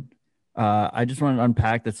vision. I just want to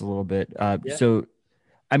unpack this a little bit. So,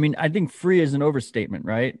 I mean, I think free is an overstatement,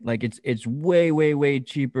 right? Like it's way, way, way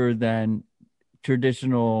cheaper than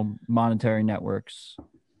traditional monetary networks.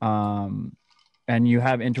 And you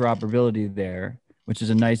have interoperability there, which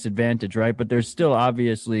is a nice advantage, right? But there's still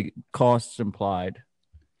obviously costs implied.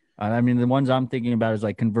 I mean, the ones I'm thinking about is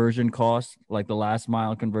like conversion costs, like the last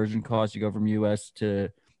mile conversion costs. You go from US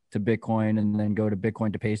to Bitcoin and then go to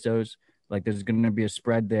Bitcoin to pesos. Like there's going to be a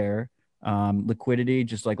spread there. Liquidity,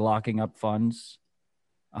 just like locking up funds.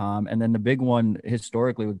 And then the big one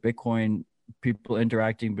historically with Bitcoin, people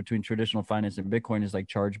interacting between traditional finance and Bitcoin is like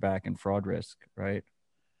chargeback and fraud risk, right?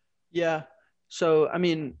 Yeah. So, I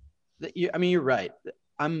mean, you're right.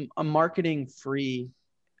 I'm marketing free.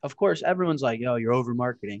 Of course, everyone's like, "Oh, you're over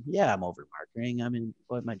marketing." Yeah, I'm over marketing. I mean,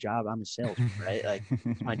 what my job? I'm a salesman, right? Like,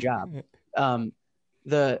 it's my job.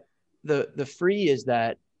 The free is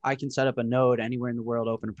that I can set up a node anywhere in the world,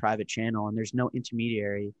 open a private channel, and there's no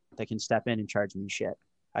intermediary that can step in and charge me shit.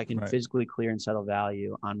 I can physically clear and settle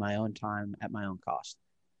value on my own time at my own cost.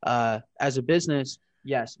 As a business,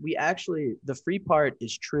 yes, the free part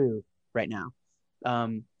is true right now.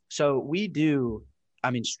 So we do, I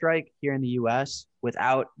mean, Strike here in the US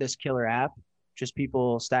without this killer app, just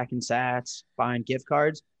people stacking sats, buying gift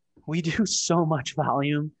cards, we do so much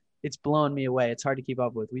volume. It's blowing me away. It's hard to keep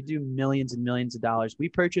up with. We do millions and millions of dollars. We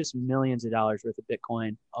purchase millions of dollars worth of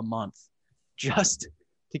Bitcoin a month just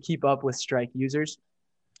to keep up with Strike users.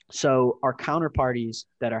 So our counterparties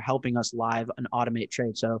that are helping us live and automate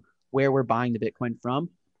trade, so where we're buying the Bitcoin from,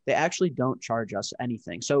 they actually don't charge us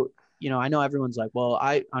anything. So, you know, I know everyone's like, well,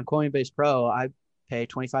 on Coinbase Pro, I pay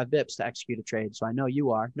 25 bips to execute a trade. So I know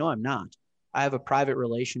you are. No, I'm not. I have a private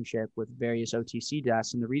relationship with various OTC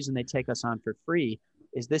desks. And the reason they take us on for free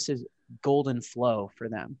is this is golden flow for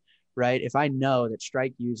them, right? If I know that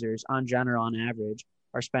Strike users on general, on average,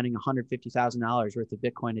 are spending $150,000 worth of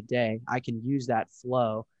Bitcoin a day, I can use that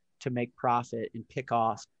flow to make profit and pick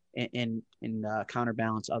off and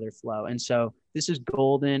counterbalance other flow. And so this is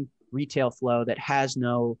golden retail flow that has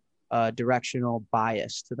no directional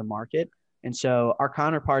bias to the market. And so our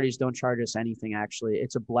counterparties don't charge us anything. Actually,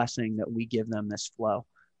 it's a blessing that we give them this flow.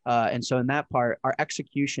 And so in that part, our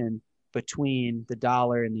execution between the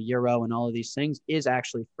dollar and the euro and all of these things is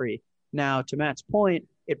actually free. Now, to Matt's point,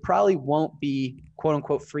 it probably won't be quote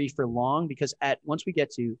unquote free for long, because once we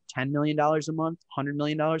get to $10 million a month, $100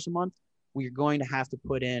 million a month, we're going to have to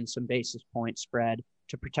put in some basis point spread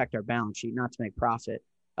to protect our balance sheet, not to make profit.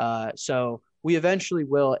 So we eventually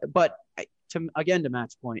will, but to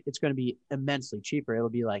Matt's point, it's going to be immensely cheaper. It'll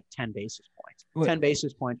be like 10 basis points. 10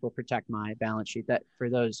 basis points will protect my balance sheet. That, for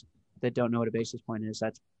those that don't know what a basis point is,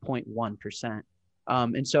 that's 0.1%.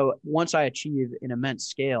 And so once I achieve an immense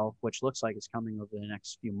scale, which looks like it's coming over the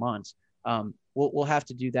next few months, we'll have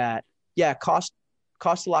to do that. Yeah, cost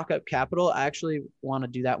to lock up capital. I actually want to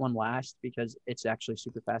do that one last because it's actually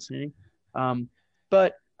super fascinating.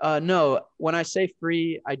 But no, when I say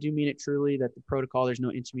free, I do mean it truly, that the protocol, there's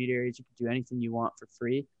no intermediaries. You can do anything you want for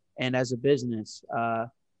free. And as a business,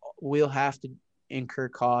 we'll have to incur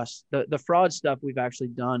costs. The fraud stuff we've actually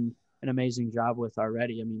done an amazing job with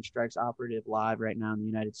already. I mean, Strike's operative live right now in the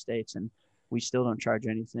United States, and we still don't charge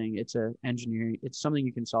anything. It's something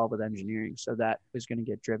you can solve with engineering. So that is going to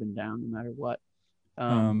get driven down no matter what.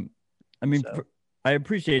 I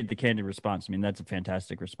appreciate the candid response. I mean, that's a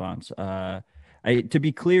fantastic response. To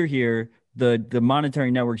be clear here, the monetary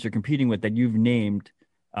networks you're competing with that you've named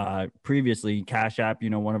previously, Cash App,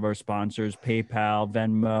 one of our sponsors, PayPal,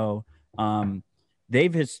 Venmo,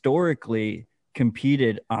 they've historically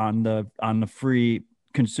competed on the free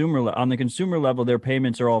consumer on the consumer level. Their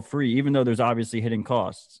payments are all free, even though there's obviously hidden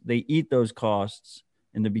costs. They eat those costs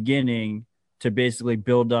in the beginning to basically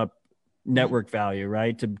build up network value,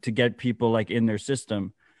 right? To get people like in their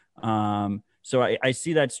system. So I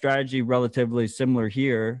see that strategy relatively similar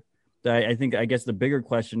here. I guess the bigger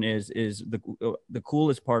question is the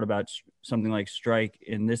coolest part about something like Strike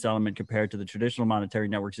in this element compared to the traditional monetary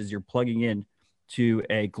networks is you're plugging in to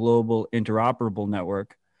a global interoperable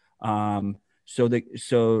network. So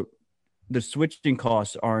the switching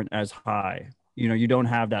costs aren't as high. You don't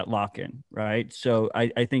have that lock-in, right? So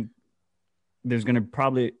I think there's going to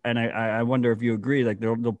probably, and I wonder if you agree, like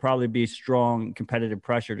there'll probably be strong competitive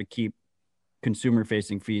pressure to keep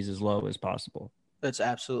consumer-facing fees as low as possible. That's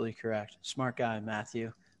absolutely correct. Smart guy,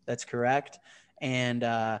 Matthew. That's correct. And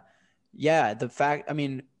the fact, I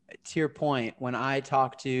mean, to your point, when I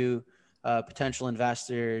talk to potential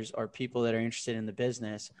investors or people that are interested in the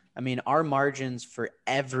business, I mean, our margins for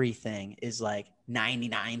everything is like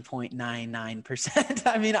 99.99%.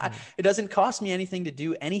 I mean, it doesn't cost me anything to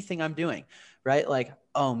do anything I'm doing, right? Like,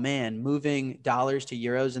 oh man, moving dollars to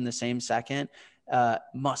euros in the same second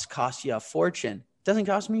must cost you a fortune. It doesn't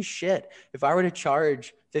cost me shit. If I were to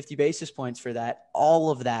charge 50 basis points for that,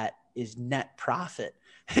 all of that is net profit.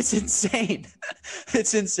 It's insane.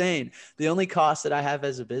 It's insane. The only cost that I have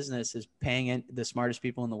as a business is paying in the smartest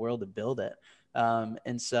people in the world to build it.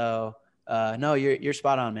 And so, no, you're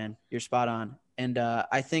spot on, man. You're spot on. And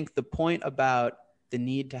I think the point about the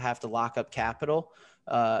need to have to lock up capital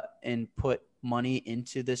and put money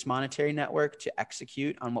into this monetary network to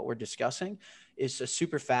execute on what we're discussing is a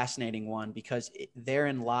super fascinating one, because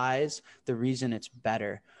therein lies the reason it's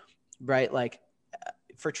better, right? Like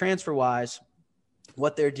for TransferWise,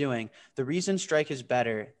 what they're doing, the reason Strike is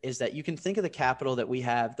better is that you can think of the capital that we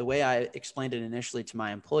have. The way I explained it initially to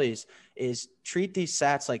my employees is treat these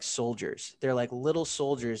sats like soldiers. They're like little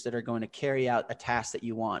soldiers that are going to carry out a task that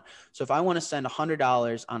you want. So if I want to send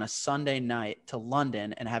 $100 on a Sunday night to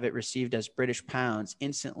London and have it received as British pounds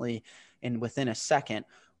instantly and within a second,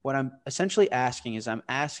 what I'm essentially asking is I'm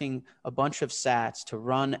asking a bunch of sats to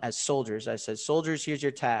run as soldiers. I said, soldiers, here's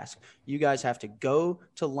your task. You guys have to go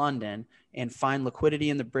to London and find liquidity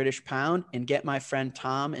in the British pound and get my friend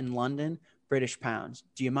Tom in London British pounds.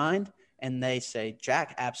 Do you mind? And they say,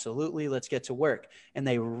 Jack, absolutely. Let's get to work. And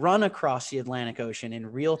they run across the Atlantic Ocean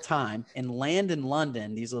in real time and land in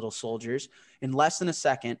London, these little soldiers, in less than a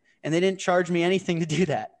second. And they didn't charge me anything to do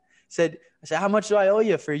that. I said, how much do I owe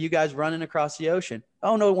you for you guys running across the ocean?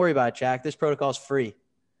 Oh, don't worry about it, Jack. This protocol is free.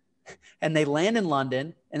 And they land in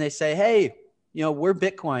London and they say, hey, we're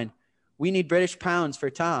Bitcoin. We need British pounds for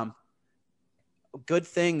Tom. Good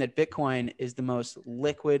thing that Bitcoin is the most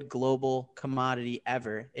liquid global commodity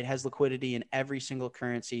ever. It has liquidity in every single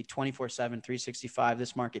currency, 24/7, 365.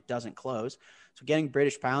 This market doesn't close. So getting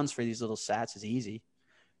British pounds for these little sats is easy.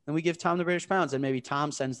 Then we give Tom the British pounds. And maybe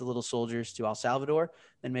Tom sends the little soldiers to El Salvador.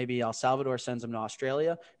 Then maybe El Salvador sends them to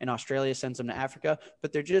Australia, and Australia sends them to Africa.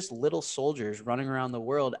 But they're just little soldiers running around the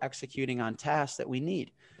world executing on tasks that we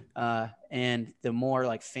need. And the more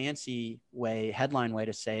like fancy way, headline way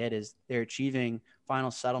to say it is they're achieving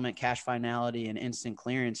final settlement, cash finality, and instant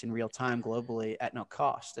clearance in real time globally at no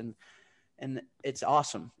cost. And it's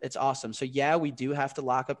awesome. It's awesome. So yeah, we do have to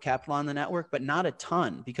lock up capital on the network, but not a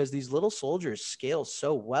ton, because these little soldiers scale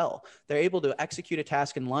so well. They're able to execute a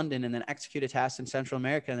task in London and then execute a task in Central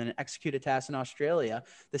America and then execute a task in Australia,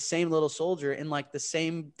 the same little soldier in like the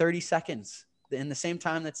same 30 seconds in the same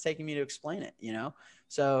time that's taking me to explain it, you know?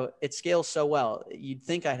 So it scales so well. You'd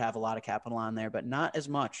think I'd have a lot of capital on there, but not as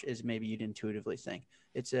much as maybe you'd intuitively think.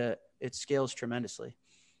 It scales tremendously.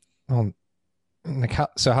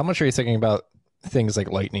 So how much are you thinking about things like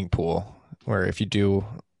Lightning Pool, where if you do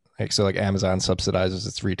like Amazon subsidizes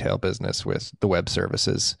its retail business with the web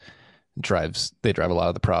services, they drive a lot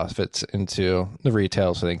of the profits into the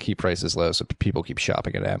retail, so they can keep prices low so people keep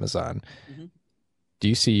shopping at Amazon. Mm-hmm. Do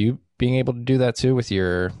you see you being able to do that too with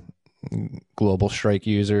your global Strike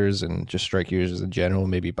users and just Strike users in general,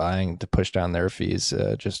 maybe buying to push down their fees,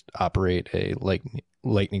 just operate a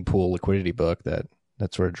Lightning Pool liquidity book that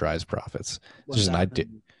sort of drives profits? It's just an idea.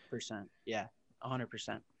 Yeah,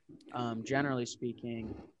 100%. Generally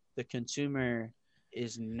speaking, the consumer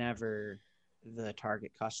is never the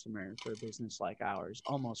target customer for a business like ours,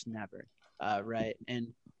 almost never, right? And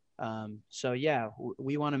so yeah,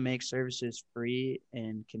 we want to make services free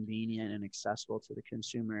and convenient and accessible to the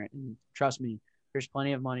consumer. And trust me, there's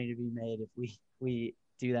plenty of money to be made if we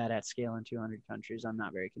do that at scale in 200 countries. I'm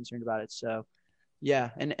not very concerned about it. So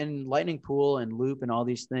yeah, and Lightning Pool and Loop and all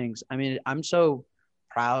these things. I mean, I'm so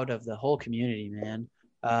proud of the whole community, man.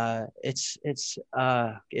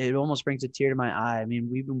 It almost brings a tear to my eye. I mean,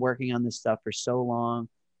 we've been working on this stuff for so long.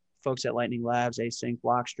 Folks at Lightning Labs, Async,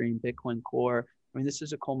 Blockstream, Bitcoin Core. I mean, this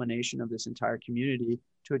is a culmination of this entire community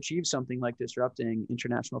to achieve something like disrupting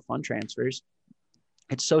international fund transfers.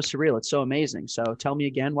 It's so surreal. It's so amazing. So tell me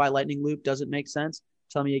again why Lightning Loop doesn't make sense.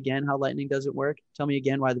 Tell me again how Lightning doesn't work. Tell me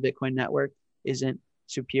again why the Bitcoin network isn't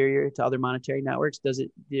superior to other monetary networks. Does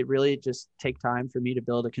it really just take time for me to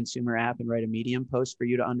build a consumer app and write a Medium post for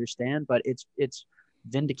you to understand? But it's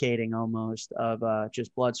vindicating almost of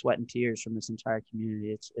just blood, sweat, and tears from this entire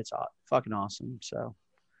community. It's fucking awesome. So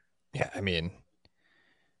yeah, I mean,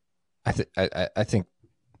 I think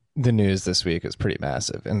the news this week is pretty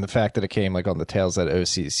massive, and the fact that it came like on the tails of that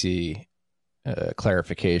OCC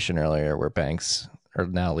clarification earlier, where banks are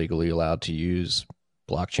now legally allowed to use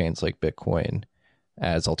blockchains like Bitcoin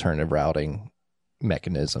as alternative routing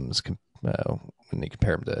mechanisms when they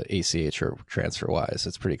compare them to ACH or TransferWise.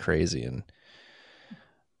 It's pretty crazy. And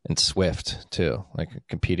Swift too, like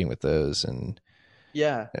competing with those, and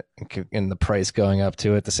yeah, and the price going up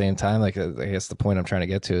too at the same time. Like, I guess the point I'm trying to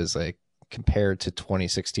get to is, like, compared to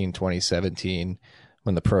 2016, 2017,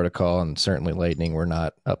 when the protocol and certainly Lightning were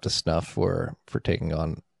not up to snuff for taking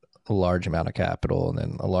on a large amount of capital and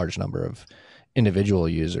then a large number of individual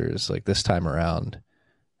users. Like, this time around,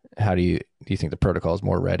 how do you think the protocol is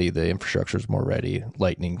more ready? The infrastructure is more ready.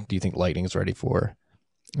 Do you think Lightning is ready for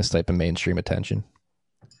this type of mainstream attention?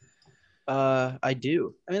 I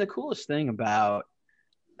do. I mean, the coolest thing about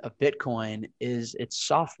a Bitcoin is it's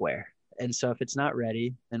software. And so if it's not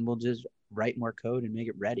ready, then we'll just write more code and make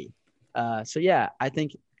it ready. So yeah, I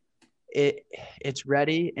think it's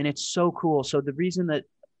ready, and it's so cool. So the reason that,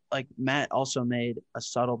 like, Matt also made a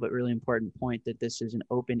subtle but really important point, that this is an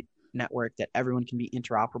open network that everyone can be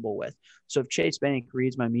interoperable with. So if Chase Bank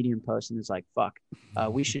reads my Medium post and is like, fuck,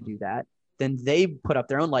 we should do that, then they put up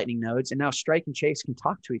their own Lightning nodes, and now Strike and Chase can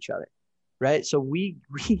talk to each other, right? So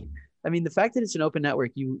I mean, the fact that it's an open network,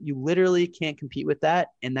 you literally can't compete with that,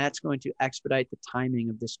 and that's going to expedite the timing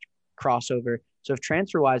of this crossover. So if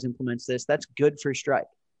TransferWise implements this, that's good for Strike.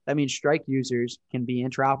 That means Strike users can be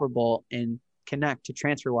interoperable and connect to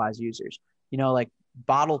TransferWise users. You know, like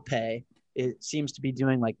BottlePay, it seems to be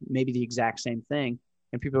doing like maybe the exact same thing.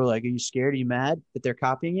 And people are like, are you scared? Are you mad that they're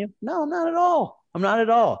copying you? No, I'm not at all. I'm not at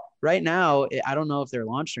all. Right now, I don't know if they're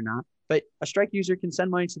launched or not, but a Strike user can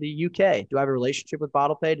send money to the UK. Do I have a relationship with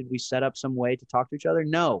BottlePay? Did we set up some way to talk to each other?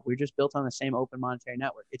 No, we're just built on the same open monetary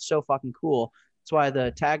network. It's so fucking cool. That's why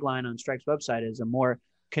the tagline on Strike's website is a more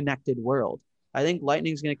connected world. I think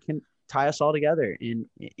Lightning's going to tie us all together in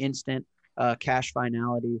instant cash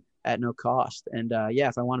finality at no cost. And yeah,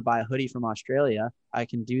 if I want to buy a hoodie from Australia, I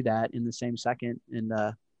can do that in the same second and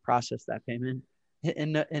process that payment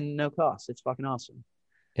in no cost. It's fucking awesome.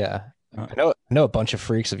 Yeah. I know a bunch of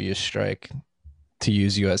freaks have used Strike to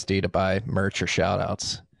use USD to buy merch or shout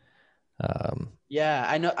outs. Yeah,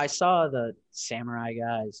 I know. I saw the Samurai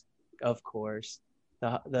guys, of course,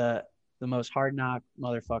 the most hard knock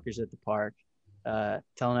motherfuckers at the park,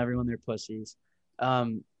 telling everyone they're pussies.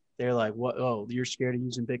 They're like, "What? Oh, you're scared of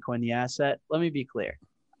using Bitcoin the asset?" Let me be clear.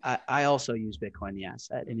 I also use Bitcoin the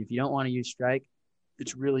asset, and if you don't want to use Strike,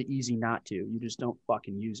 it's really easy not to. You just don't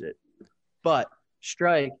fucking use it. But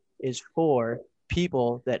Strike is for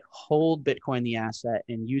people that hold Bitcoin the asset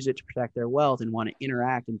and use it to protect their wealth and want to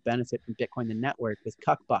interact and benefit from Bitcoin the network with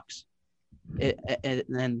cuck bucks. It's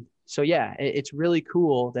really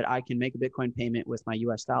cool that I can make a Bitcoin payment with my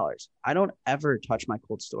US dollars. I don't ever touch my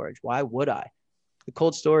cold storage. Why would I? The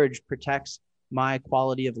cold storage protects my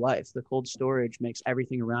quality of life. The cold storage makes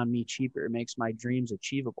everything around me cheaper. It makes my dreams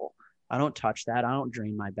achievable. I don't touch that. I don't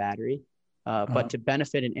drain my battery. But to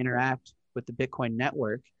benefit and interact with the Bitcoin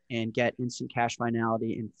network and get instant cash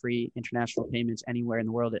finality and free international payments anywhere in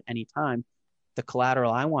the world at any time, the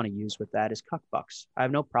collateral I want to use with that is cuck bucks. I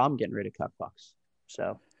have no problem getting rid of cuck bucks.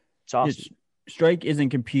 So it's awesome. Strike isn't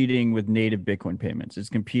competing with native Bitcoin payments. It's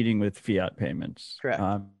competing with fiat payments. Correct.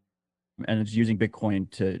 And it's using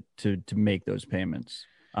Bitcoin to make those payments.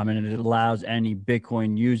 And it allows any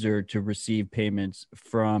Bitcoin user to receive payments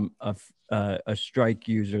from a Strike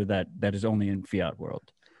user that is only in fiat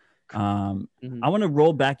world. I want to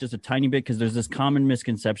roll back just a tiny bit because there's this common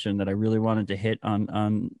misconception that I really wanted to hit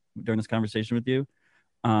on during this conversation with you.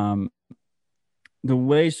 The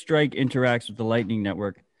way Strike interacts with the Lightning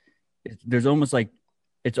Network, it's almost like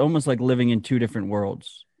living in two different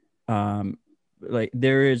worlds. Like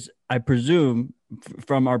there is, I presume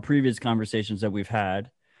from our previous conversations that we've had,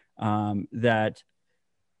 that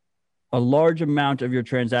a large amount of your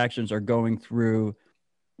transactions are going through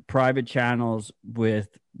private channels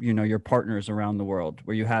with, your partners around the world,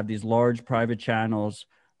 where you have these large private channels.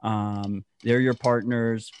 They're your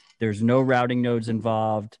partners. There's no routing nodes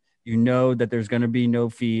involved. You know that there's going to be no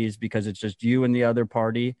fees because it's just you and the other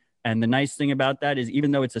party. And the nice thing about that is,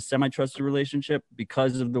 even though it's a semi-trusted relationship,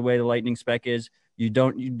 because of the way the Lightning spec is,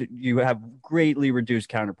 you have greatly reduced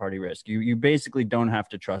counterparty risk. You basically don't have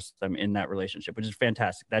to trust them in that relationship, which is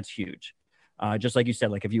fantastic. That's huge. Just like you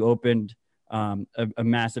said, like if you opened a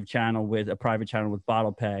massive channel with a private channel with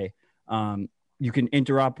Bottle Pay, you can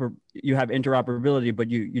you have interoperability,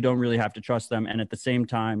 but you don't really have to trust them. And at the same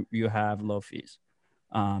time, you have low fees,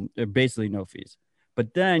 basically no fees.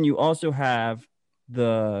 But then you also have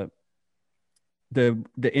the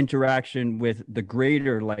interaction with the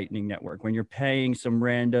greater Lightning Network. When you're paying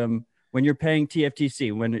when you're paying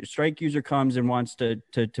TFTC, when a Strike user comes and wants to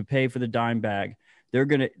pay for the dime bag, they're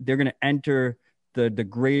gonna enter the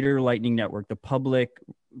greater Lightning Network, the public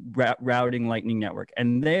routing Lightning Network.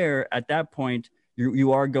 And there, at that point,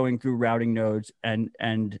 you are going through routing nodes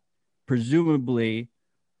and presumably,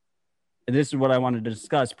 and this is what I wanted to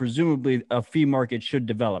discuss, presumably a fee market should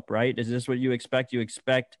develop, right? Is this what you expect? You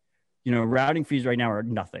expect, routing fees right now are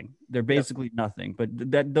nothing. They're basically nothing, but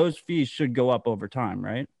those fees should go up over time,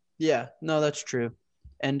 right? Yeah, no, that's true.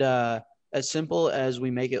 And as simple as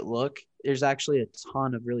we make it look, there's actually a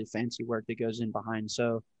ton of really fancy work that goes in behind.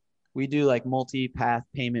 So we do like multi-path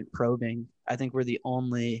payment probing. I think we're the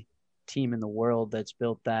only team in the world that's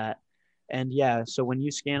built that. And yeah, so when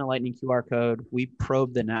you scan a Lightning QR code, we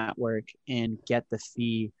probe the network and get the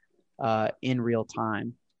fee in real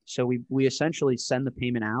time. So we essentially send the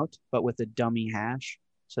payment out, but with a dummy hash,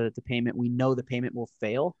 so that we know the payment will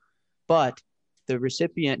fail, but the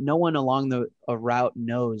recipient, no one along a route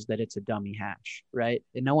knows that it's a dummy hash, right?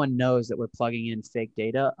 And no one knows that we're plugging in fake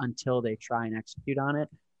data until they try and execute on it.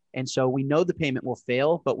 And so we know the payment will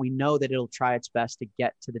fail, but we know that it'll try its best to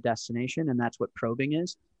get to the destination. And that's what probing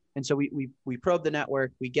is. And so we probe the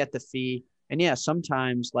network, we get the fee. And yeah,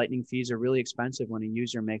 sometimes Lightning fees are really expensive when a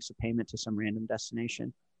user makes a payment to some random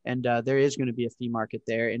destination. And there is going to be a fee market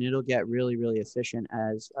there, and it'll get really, really efficient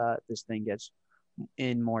as this thing gets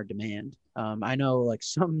in more demand. I know like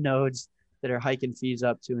some nodes that are hiking fees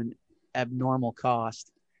up to an abnormal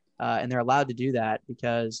cost, and they're allowed to do that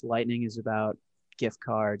because Lightning is about gift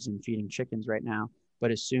cards and feeding chickens right now.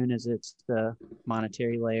 But as soon as it's the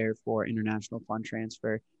monetary layer for international fund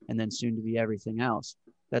transfer, and then soon to be everything else,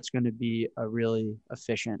 that's going to be a really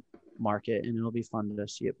efficient market, and it'll be fun to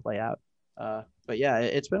see it play out. But yeah,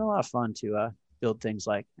 it's been a lot of fun to build things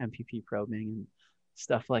like MPP probing and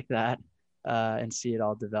stuff like that, and see it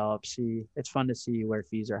all develop. It's fun to see where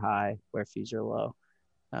fees are high, where fees are low,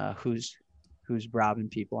 who's robbing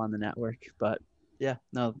people on the network. But yeah,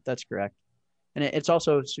 no, that's correct. And it's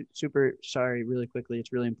also really quickly,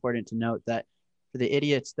 it's really important to note that for the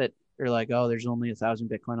idiots that are like, oh, there's only 1,000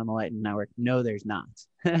 Bitcoin on the Lightning Network. No, there's not.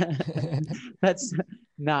 That's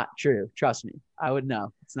not true. Trust me. I would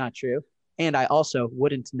know. It's not true. And I also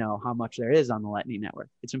wouldn't know how much there is on the Lightning Network.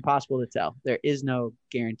 It's impossible to tell. There is no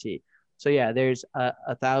guarantee. So yeah, there's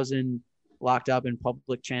 1,000 locked up in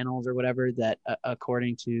public channels or whatever that,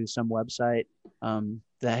 according to some website,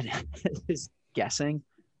 that is guessing.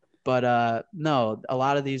 But no, a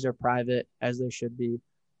lot of these are private, as they should be.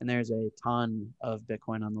 And there's a ton of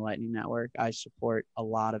Bitcoin on the Lightning Network. I support a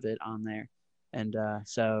lot of it on there. And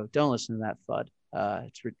so don't listen to that FUD.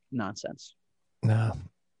 It's nonsense. No,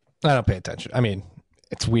 I don't pay attention. I mean,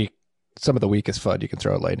 it's weak. Some of the weakest FUD you can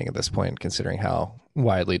throw at Lightning at this point, considering how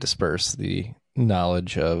widely dispersed the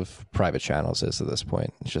knowledge of private channels is at this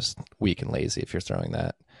point. It's just weak and lazy if you're throwing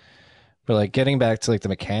that. But like getting back to like the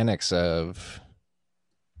mechanics of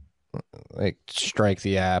like Strike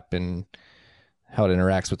the app and how it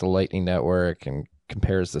interacts with the Lightning Network and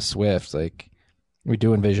compares to Swift, like we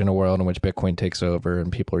do envision a world in which Bitcoin takes over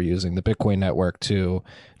and people are using the Bitcoin network to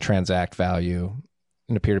transact value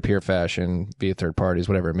in a peer-to-peer fashion via third parties,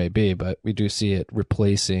 whatever it may be. But we do see it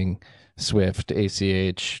replacing Swift,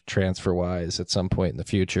 ACH, TransferWise at some point in the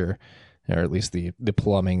future, or at least the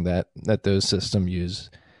plumbing that those systems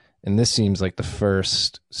use. And this seems like the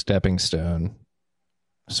first stepping stone,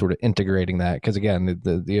 sort of integrating that. Because again,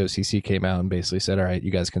 the OCC came out and basically said, all right,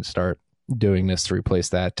 you guys can start doing this to replace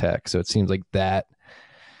that tech. So it seems like that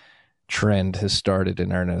trend has started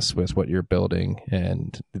in earnest with what you're building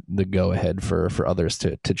and the go ahead for others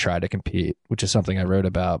to try to compete, which is something I wrote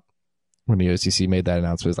about when the OCC made that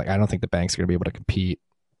announcement. It's like, I don't think the banks are going to be able to compete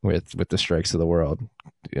with the Strikes of the world,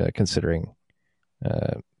 considering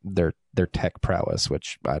their tech prowess,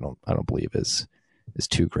 which I don't believe is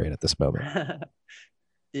too great at this moment.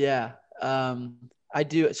 Yeah. I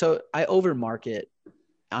do. So I overmarket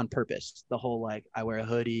on purpose. The whole, like, I wear a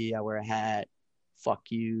hoodie, I wear a hat, fuck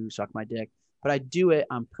you, suck my dick. But I do it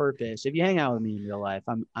on purpose. If you hang out with me in real life,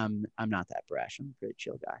 I'm not that brash. I'm a pretty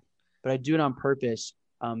chill guy. But I do it on purpose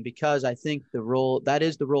because I think the role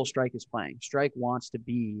Strike is playing. Strike wants to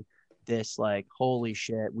be this, like, holy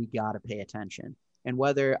shit, we got to pay attention. And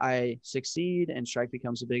whether I succeed and Strike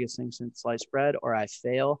becomes the biggest thing since sliced bread, or I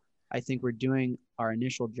fail, I think we're doing our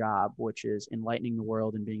initial job, which is enlightening the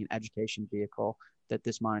world and being an education vehicle that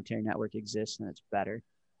this monetary network exists and it's better.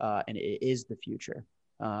 And it is the future.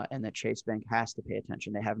 And that Chase Bank has to pay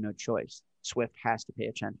attention. They have no choice. Swift has to pay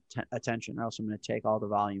attention, or else I'm going to take all the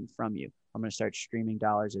volume from you. I'm going to start streaming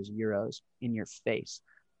dollars as euros in your face.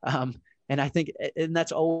 And I think, and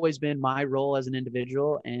that's always been my role as an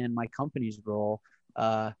individual and my company's role.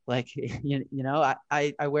 I wear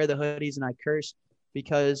the hoodies and I curse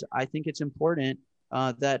because I think it's important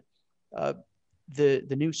that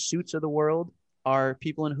the new suits of the world are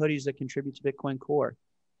people in hoodies that contribute to Bitcoin Core.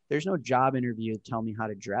 There's no job interview to tell me how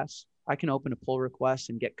to dress. I can open a pull request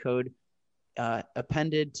and get code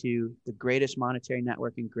appended to the greatest monetary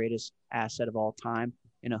network and greatest asset of all time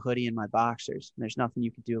in a hoodie and my boxers. And there's nothing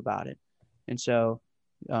you can do about it. And so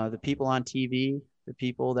the people on TV, the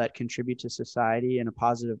people that contribute to society in a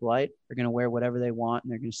positive light, are going to wear whatever they want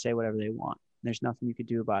and they're going to say whatever they want. And there's nothing you can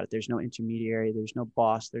do about it. There's no intermediary. There's no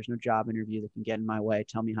boss. There's no job interview that can get in my way,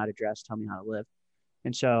 tell me how to dress, tell me how to live.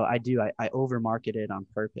 And so I over-market it on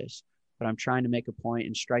purpose, but I'm trying to make a point,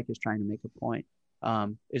 and Strike is trying to make a point.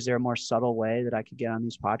 Is there a more subtle way that I could get on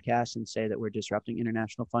these podcasts and say that we're disrupting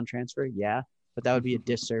international fund transfer? Yeah, but that would be a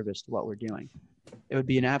disservice to what we're doing. It would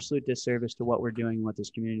be an absolute disservice to what we're doing and what this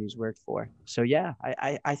community has worked for. So yeah,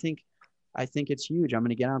 I think it's huge. I'm going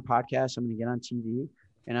to get on podcasts. I'm going to get on TV,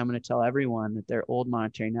 and I'm going to tell everyone that their old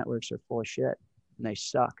monetary networks are full of shit and they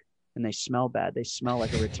suck. And they smell bad. They smell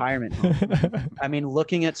like a retirement home. I mean,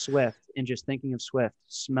 looking at Swift and just thinking of Swift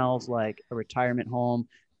smells like a retirement home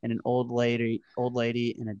and an old lady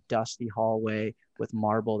in a dusty hallway with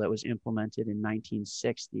marble that was implemented in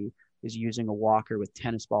 1960 is using a walker with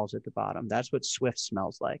tennis balls at the bottom. That's what Swift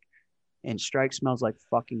smells like. And Strike smells like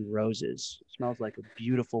fucking roses. It smells like a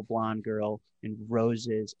beautiful blonde girl and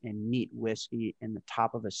roses and neat whiskey in the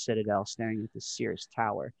top of a citadel staring at the Sears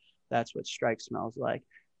Tower. That's what Strike smells like.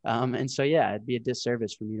 And so, yeah, it'd be a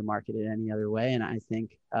disservice for me to market it any other way. And I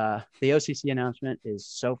think the OCC announcement is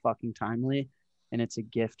so fucking timely, and it's a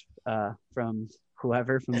gift from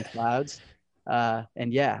whoever from the clouds.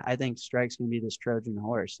 And yeah, I think Strike's going to be this Trojan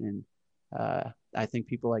horse. And I think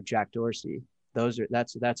people like Jack Dorsey, that's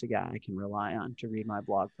a guy I can rely on to read my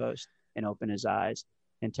blog post and open his eyes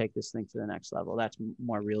and take this thing to the next level. That's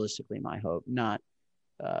more realistically my hope, not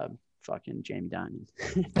fucking Jamie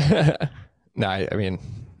Dimon. No, I mean,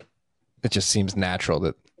 it just seems natural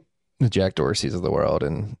that the Jack Dorseys of the world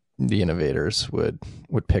and the innovators would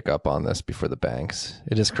pick up on this before the banks.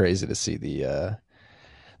 It is crazy to see the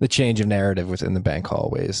the change of narrative within the bank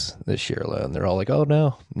hallways this year alone. They're all like, oh,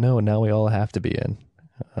 no, now we all have to be in.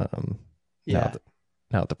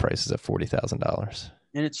 Now the price is at $40,000.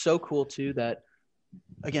 And it's so cool, too, that,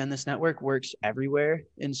 again, this network works everywhere.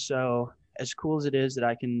 And so as cool as it is that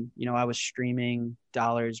I can, I was streaming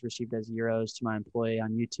dollars received as euros to my employee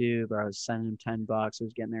on YouTube, or I was sending him $10. I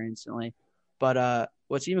was getting there instantly. But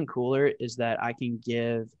what's even cooler is that I can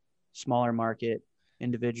give smaller market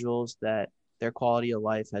individuals that their quality of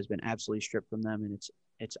life has been absolutely stripped from them. And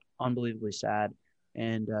it's unbelievably sad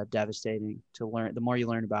and devastating to learn. The more you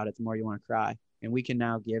learn about it, the more you want to cry. And we can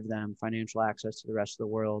now give them financial access to the rest of the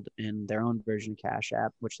world in their own version of Cash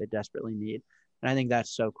App, which they desperately need. And I think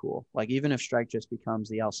that's so cool. Like, even if Strike just becomes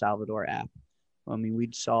the El Salvador app, I mean,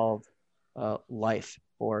 we'd solve life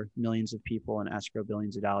for millions of people and escrow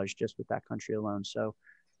billions of dollars just with that country alone. So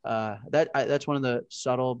that's one of the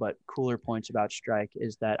subtle but cooler points about Strike,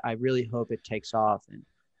 is that I really hope it takes off in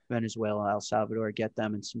Venezuela, El Salvador, get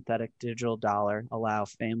them in synthetic digital dollar, allow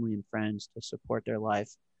family and friends to support their life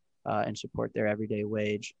and support their everyday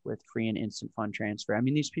wage with free and instant fund transfer. I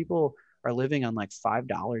mean, these people are living on like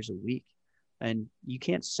 $5 a week. And you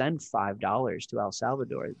can't send $5 to El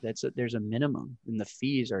Salvador. There's a minimum, and the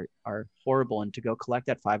fees are horrible. And to go collect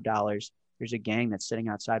that $5, there's a gang that's sitting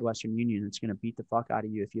outside Western Union that's going to beat the fuck out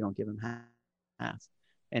of you if you don't give them half.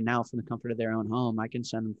 And now, from the comfort of their own home, I can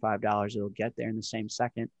send them $5. It'll get there in the same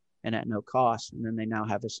second and at no cost. And then they now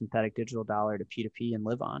have a synthetic digital dollar to P2P and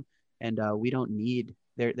live on. And we don't need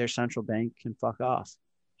their central bank can fuck off.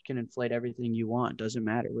 You can inflate everything you want. Doesn't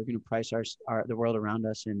matter. We're going to price the world around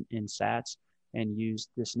us in sats and use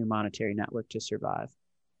this new monetary network to survive.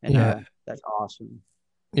 And that's awesome.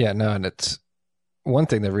 Yeah, no, and it's one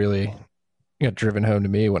thing that really got driven home to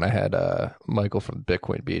me when I had Michael from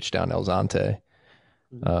Bitcoin Beach down El Zante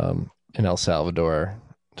in El Salvador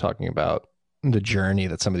talking about the journey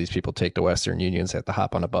that some of these people take to Western Unions. They have to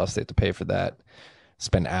hop on a bus, they have to pay for that,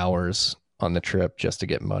 spend hours on the trip just to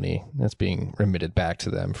get money that's being remitted back to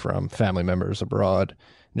them from family members abroad.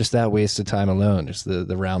 Just that wasted time alone, just the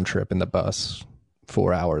round trip in the bus,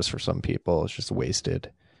 4 hours for some people, it's just wasted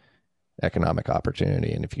economic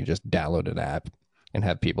opportunity. And if you just download an app and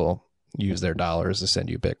have people use their dollars to send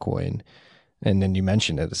you Bitcoin, and then you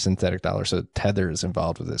mentioned it, a synthetic dollar, so Tether is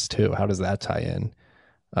involved with this too. How does that tie in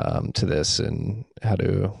to this, and how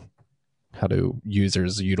do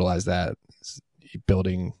users utilize that,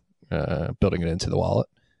 building it into the wallet?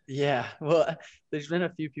 Yeah, well, there's been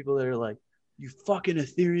a few people that are like, you fucking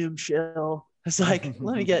Ethereum shell. It's like,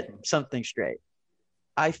 let me get something straight.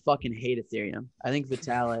 I fucking hate Ethereum. I think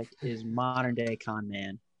Vitalik is modern day con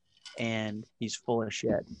man, and he's full of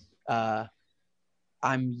shit. I'm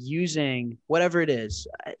using whatever it is.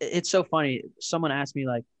 It's so funny. Someone asked me,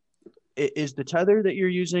 like, is the Tether that you're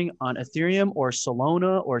using on Ethereum or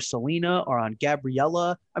Solana or Selena or on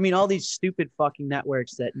Gabriella? I mean, all these stupid fucking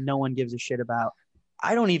networks that no one gives a shit about.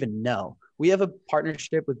 I don't even know. We have a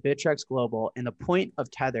partnership with Bittrex Global, and the point of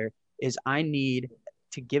Tether is I need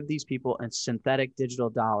to give these people a synthetic digital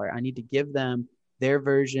dollar. I need to give them their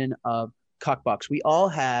version of Cuckbucks. We all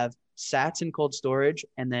have sats in cold storage,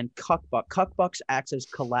 and then Cuckbucks. Cuckbucks acts as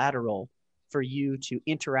collateral for you to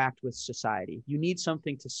interact with society. You need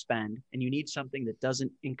something to spend, and you need something that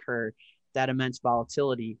doesn't incur that immense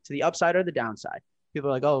volatility to the upside or the downside. People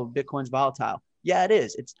are like, oh, Bitcoin's volatile. Yeah, it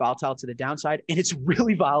is. It's volatile to the downside, and it's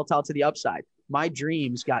really volatile to the upside. My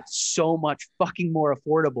dreams got so much fucking more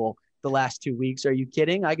affordable the last 2 weeks. Are you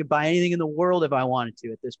kidding? I could buy anything in the world if I wanted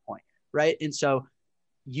to at this point, right? And so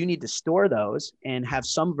you need to store those and have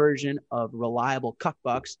some version of reliable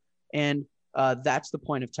Cuckbucks, and that's the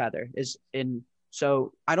point of Tether.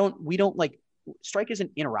 So we don't like, Strike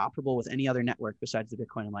isn't interoperable with any other network besides the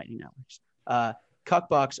Bitcoin and Lightning networks.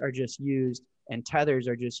 Cuckbucks are just used, and Tethers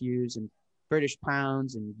are just used, and British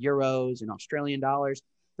pounds and euros and Australian dollars.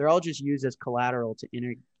 They're all just used as collateral to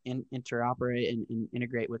interoperate and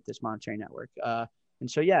integrate with this monetary network.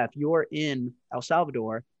 And so, yeah, if you're in El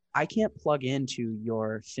Salvador, I can't plug into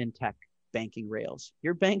your fintech banking rails.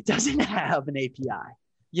 Your bank doesn't have an API.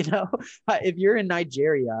 You know, if you're in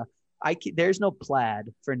Nigeria, there's no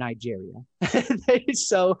plaid for Nigeria.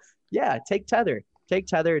 So, yeah, take Tether. Take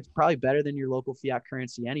Tether. It's probably better than your local fiat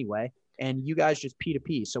currency anyway. And you guys just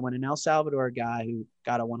P2P. So when an El Salvador guy who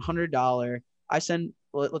got a $100,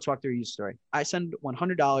 let's walk through your story. I send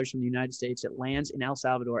 $100 from the United States. It lands in El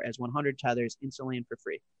Salvador as 100 Tethers instantly and for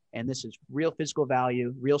free. And this is real physical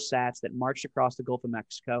value, real sats that marched across the Gulf of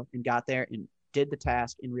Mexico and got there and did the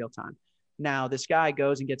task in real time. Now, this guy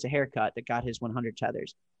goes and gets a haircut that got his 100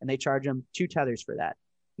 Tethers, and they charge him 2 Tethers for that.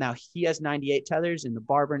 Now, he has 98 Tethers, and the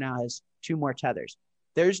barber now has 2 more Tethers.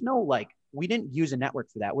 There's no, like, we didn't use a network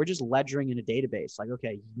for that. We're just ledgering in a database. Like,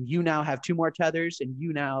 okay, you now have 2 more tethers and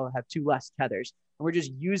you now have 2 less tethers. And we're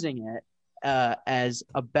just using it as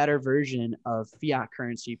a better version of fiat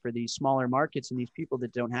currency for these smaller markets and these people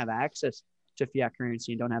that don't have access to fiat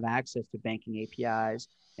currency and don't have access to banking APIs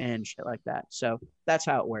and shit like that. So that's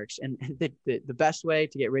how it works. And the best way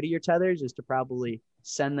to get rid of your tethers is to probably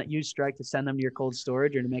use Strike to send them to your cold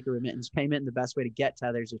storage or to make a remittance payment. And the best way to get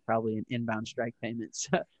tethers is probably an inbound Strike payment.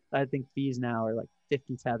 So I think fees now are like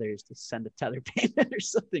 50 tethers to send a tether payment or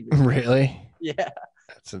something. Really? Yeah.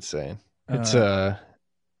 That's insane. It's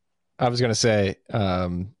I was gonna say, I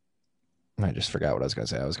just forgot what I was gonna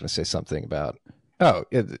say. I was gonna say something about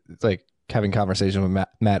it's like having conversation with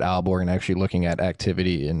Matt Alborg and actually looking at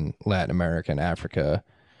activity in Latin America and Africa.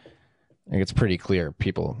 I think it's pretty clear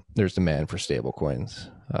there's demand for stable coins.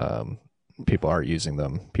 People are using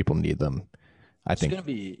them. People need them. I think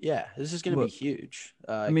this is gonna be huge.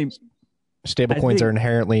 Stable coins are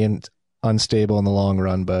inherently unstable in the long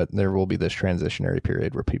run, but there will be this transitionary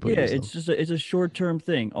period where people use them. It's a short-term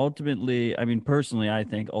thing. Ultimately, personally, I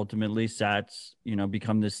think sats,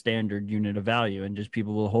 become the standard unit of value, and just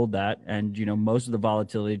people will hold that. And, most of the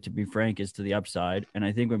volatility, to be frank, is to the upside. And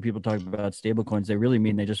I think when people talk about stable coins, they really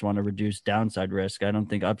mean they just want to reduce downside risk. I don't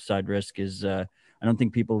think upside risk is, I don't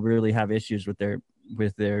think people really have issues with their,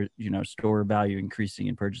 store value increasing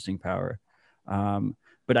and purchasing power.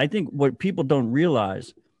 But I think what people don't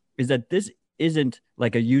realize is that this isn't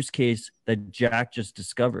like a use case that Jack just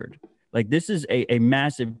discovered. Like, this is a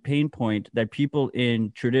massive pain point that people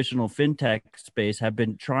in traditional fintech space have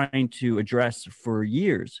been trying to address for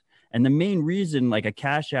years. And the main reason like a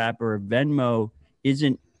Cash App or a Venmo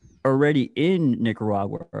isn't already in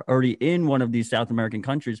Nicaragua or already in one of these South American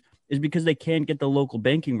countries is because they can't get the local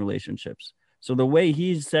banking relationships. So the way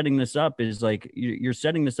he's setting this up is like you're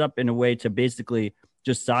setting this up in a way to basically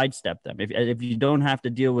just sidestep them. If you don't have to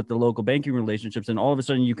deal with the local banking relationships, and all of a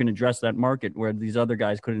sudden you can address that market where these other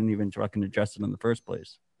guys couldn't even fucking address it in the first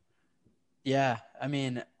place. Yeah.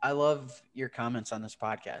 I love your comments on this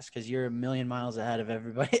podcast because you're a million miles ahead of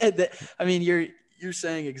everybody. You're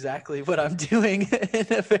saying exactly what I'm doing in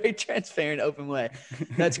a very transparent, open way.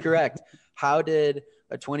 That's correct. How did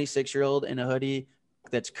a 26-year-old in a hoodie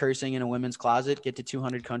that's cursing in a women's closet get to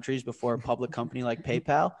 200 countries before a public company like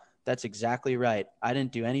PayPal? That's exactly right. I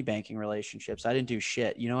didn't do any banking relationships. I didn't do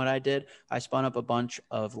shit. You know what I did? I spun up a bunch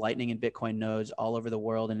of Lightning and Bitcoin nodes all over the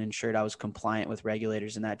world and ensured I was compliant with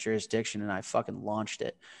regulators in that jurisdiction, and I fucking launched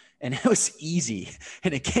it. And it was easy,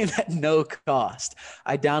 and it came at no cost.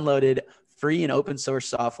 I downloaded free and open source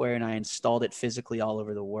software, and I installed it physically all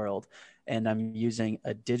over the world. And I'm using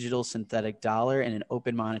a digital synthetic dollar and an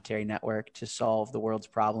open monetary network to solve the world's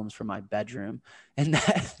problems from my bedroom. And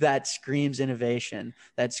that screams innovation.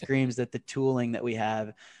 That screams that the tooling that we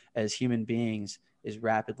have as human beings is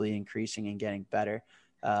rapidly increasing and getting better.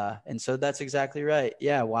 And so that's exactly right.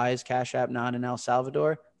 Yeah. Why is Cash App not in El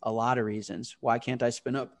Salvador? A lot of reasons. Why can't I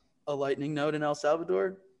spin up a Lightning node in El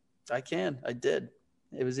Salvador? I can. I did.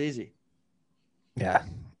 It was easy. Yeah.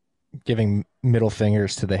 Giving middle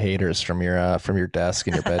fingers to the haters from your desk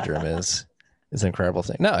in your bedroom is an incredible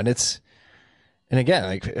thing. No, and again,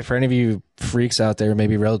 like, for any of you freaks out there,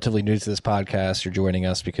 maybe relatively new to this podcast, you're joining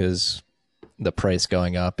us because the price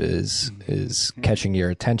going up is catching your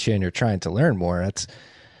attention. You're trying to learn more. That's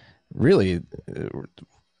really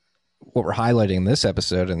what we're highlighting in this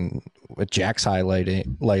episode, and what Jack's highlighting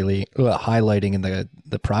in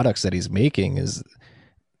the products that he's making is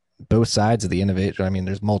both sides of the innovation.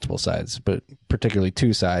 There's multiple sides, but particularly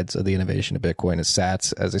 2 sides of the innovation of Bitcoin is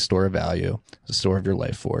sats as a store of value, as a store of your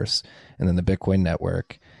life force, and then the Bitcoin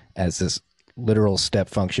network as this literal step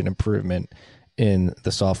function improvement in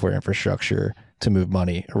the software infrastructure to move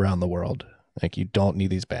money around the world. Like, you don't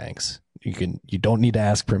need these banks. You don't need to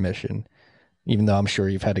ask permission, even though I'm sure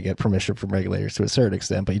you've had to get permission from regulators to a certain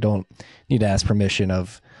extent, but you don't need to ask permission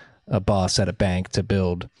of a boss at a bank to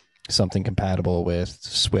build something compatible with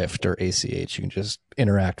Swift or ACH. You can just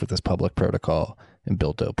interact with this public protocol and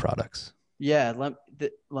build dope products. Yeah.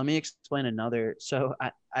 Let me explain another. So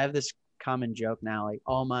I have this common joke now, like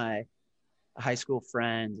all my high school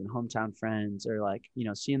friends and hometown friends are like,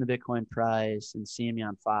 seeing the Bitcoin price and seeing me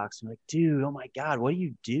on Fox. I'm like, dude, oh my God, what do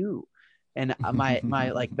you do? And my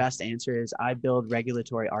like best answer is I build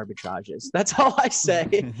regulatory arbitrages. That's all I say.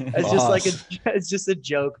 It's just a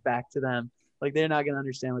joke back to them. Like, they're not going to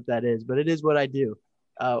understand what that is, but it is what I do.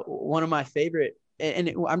 One of my favorite,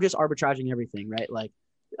 I'm just arbitraging everything, right? Like,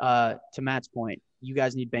 to Matt's point, you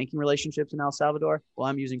guys need banking relationships in El Salvador. Well,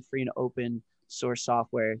 I'm using free and open source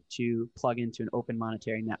software to plug into an open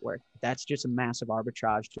monetary network. That's just a massive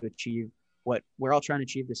arbitrage to achieve we're all trying to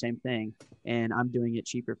achieve the same thing, and I'm doing it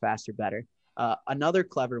cheaper, faster, better. Another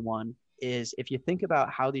clever one is if you think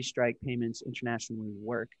about how these strike payments internationally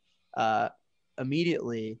work,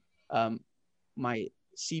 immediately my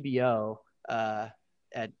CBO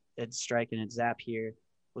at Strike and at Zap here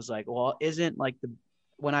was like, well, isn't like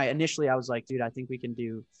when I was like, dude, I think we can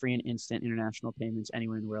do free and instant international payments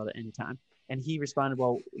anywhere in the world at any time. And he responded,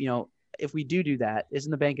 well, if we do that,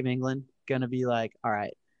 isn't the Bank of England going to be like, all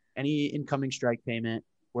right, any incoming strike payment,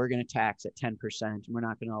 we're going to tax at 10%, and we're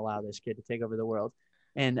not going to allow this kid to take over the world.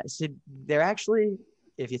 And I said, they're actually,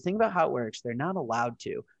 if you think about how it works, they're not allowed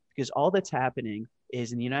to, because all that's happening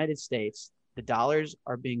is in the United States, the dollars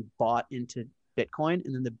are being bought into Bitcoin,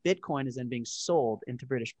 and then the Bitcoin is then being sold into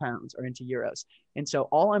British pounds or into euros. And so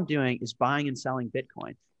all I'm doing is buying and selling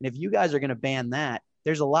Bitcoin. And if you guys are going to ban that,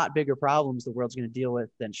 there's a lot bigger problems the world's going to deal with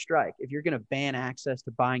than Strike. If you're going to ban access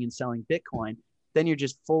to buying and selling Bitcoin, then you're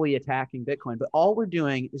just fully attacking Bitcoin. But all we're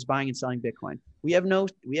doing is buying and selling Bitcoin. We have no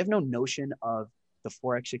notion of the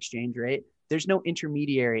Forex exchange rate. There's no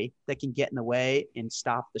intermediary that can get in the way and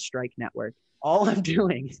stop the Strike network. All I'm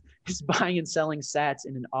doing is buying and selling sats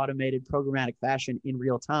in an automated programmatic fashion in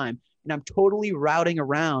real time. And I'm totally routing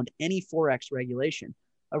around any Forex regulation.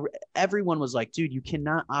 Everyone was like, dude, you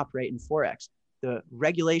cannot operate in Forex. The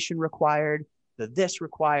regulation required, the this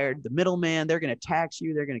required, the middleman, they're going to tax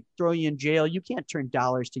you. They're going to throw you in jail. You can't turn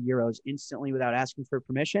dollars to euros instantly without asking for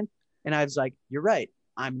permission. And I was like, you're right.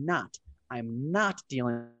 I'm not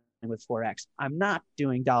dealing with Forex. I'm not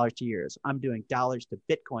doing dollars to euros. I'm doing dollars to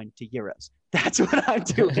Bitcoin to euros. That's what I'm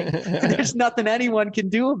doing. There's nothing anyone can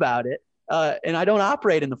do about it. And I don't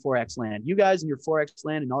operate in the Forex land. You guys in your Forex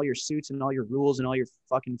land and all your suits and all your rules and all your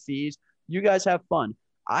fucking fees, you guys have fun.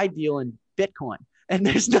 I deal in Bitcoin, and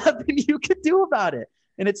there's nothing you can do about it.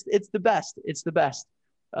 And it's the best. It's the best.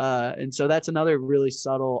 And so that's another really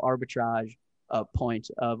subtle arbitrage point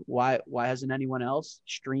of why hasn't anyone else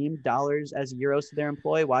streamed dollars as euros to their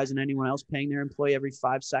employee? Why isn't anyone else paying their employee every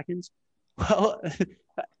 5 seconds? Well,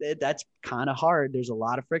 that's kind of hard. There's a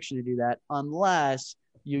lot of friction to do that unless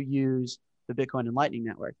you use the Bitcoin and Lightning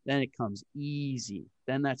Network. Then it comes easy.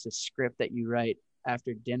 Then that's a script that you write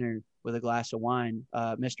after dinner with a glass of wine.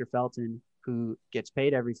 Mr. Felton, who gets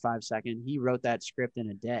paid every 5 seconds, he wrote that script in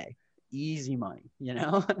a day. Easy money,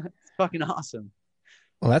 it's fucking awesome.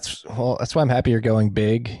 Well, that's why I'm happy you're going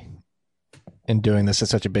big and doing this at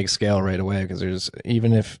such a big scale right away, because there's,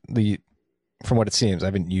 even if from what it seems, I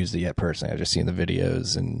haven't used it yet personally. I've just seen the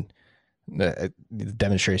videos and the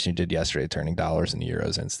demonstration you did yesterday, turning dollars into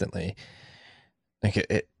euros instantly.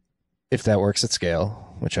 Like if that works at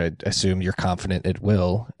scale, which I assume you're confident it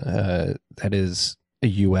will, that is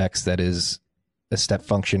a UX that is a step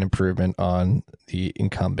function improvement on the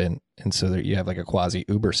incumbent. And so that you have like a quasi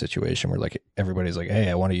Uber situation where like everybody's like, hey,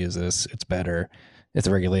 I want to use this. It's better. If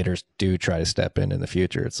the regulators do try to step in the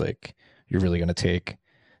future, it's like, you're really going to take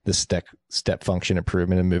the step function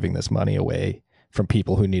improvement and moving this money away from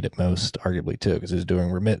people who need it most, arguably too, because it's doing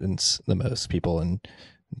remittance the most, people in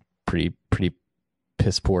pretty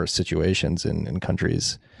piss poor situations in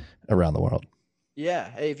countries around the world. Yeah.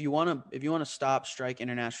 Hey, if you want to stop Strike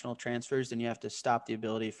international transfers, then you have to stop the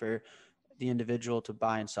ability for the individual to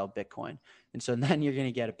buy and sell Bitcoin. And so then you're going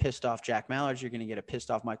to get a pissed off Jack Mallard. You're going to get a pissed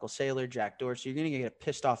off Michael Saylor, Jack Dorsey. You're going to get a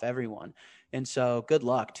pissed off everyone. And so good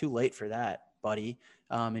luck. Too late for that, buddy.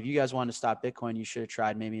 If you guys wanted to stop Bitcoin, you should have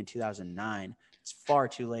tried maybe in 2009. It's far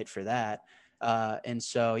too late for that. And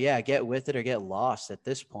so, yeah, get with it or get lost at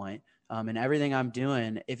this point. And everything I'm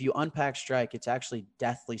doing, if you unpack Strike, it's actually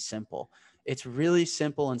deathly simple. It's really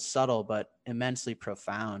simple and subtle, but immensely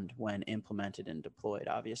profound when implemented and deployed,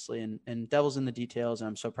 obviously. And devil's in the details, and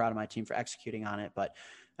I'm so proud of my team for executing on it. But,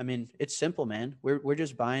 I mean, it's simple, man. We're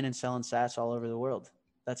just buying and selling sats all over the world.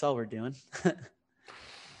 That's all we're doing.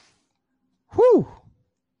 Whew.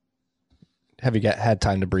 Have you had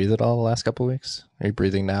time to breathe at all the last couple of weeks? Are you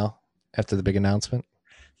breathing now after the big announcement?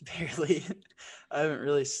 Barely. I haven't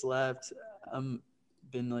really slept.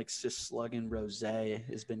 Been like just slugging rosé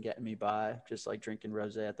has been getting me by, just like drinking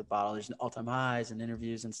rosé at the bottle. There's all-time highs and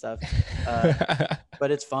interviews and stuff.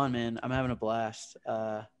 But it's fun, man. I'm having a blast.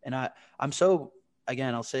 And I'm so,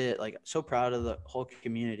 again, I'll say it, like, so proud of the whole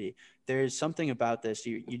community. There's something about this.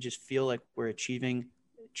 You just feel like we're achieving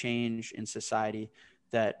change in society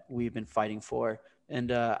that we've been fighting for.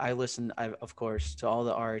 And I listen, of course, to all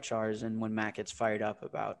the RHRs, and when Matt gets fired up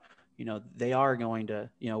about, they are going to,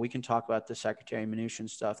 we can talk about the Secretary Mnuchin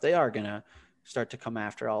stuff. They are going to start to come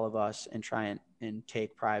after all of us and try and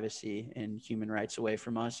take privacy and human rights away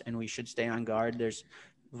from us. And we should stay on guard. There's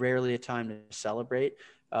rarely a time to celebrate.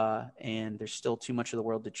 And there's still too much of the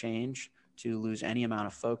world to change to lose any amount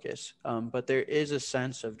of focus. But there is a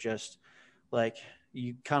sense of just like,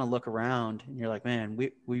 you kind of look around and you're like, man,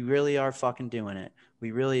 we really are fucking doing it.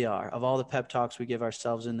 We really are. Of all the pep talks we give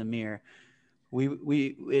ourselves in the mirror,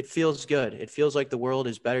 it feels good. It feels like the world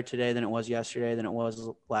is better today than it was yesterday, than it was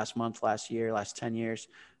last month, last year, last 10 years.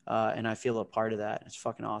 And I feel a part of that. It's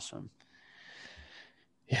fucking awesome.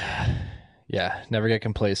 Yeah. Yeah. Never get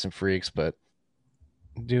complacent, freaks, but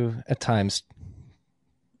do at times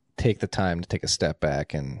take the time to take a step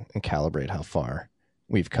back and calibrate how far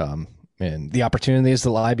we've come and the opportunities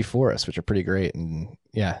that lie before us, which are pretty great. And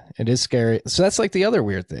yeah, it is scary. So that's like the other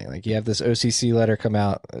weird thing. Like you have this OCC letter come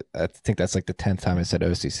out. I think that's like the 10th time I said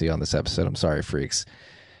OCC on this episode. I'm sorry, freaks,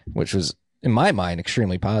 which was in my mind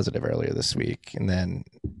extremely positive earlier this week. And then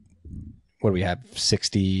what do we have?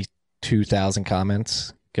 62,000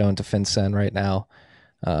 comments going to FinCEN right now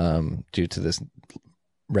due to this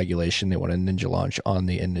regulation. They want to ninja launch on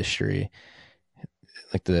the industry.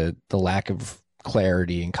 Like the lack of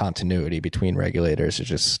clarity and continuity between regulators is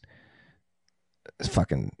just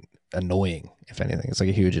fucking annoying. If anything, it's like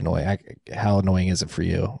a huge annoying. How annoying is it for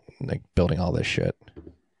you, like building all this shit?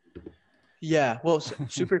 Yeah, well,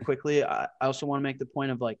 super quickly, I also want to make the point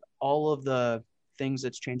of like all of the things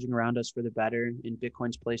that's changing around us for the better in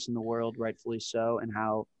Bitcoin's place in the world, rightfully so, and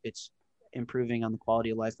how it's improving on the quality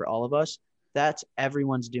of life for all of us. That's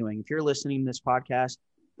everyone's doing. If you're listening to this podcast,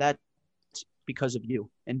 that's because of you.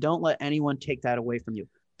 And don't let anyone take that away from you.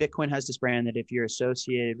 Bitcoin has this brand that if you're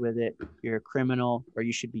associated with it, you're a criminal or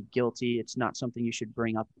you should be guilty. It's not something you should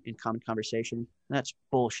bring up in common conversation. And that's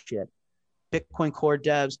bullshit. Bitcoin Core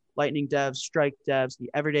devs, Lightning devs, Strike devs, the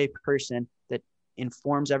everyday person that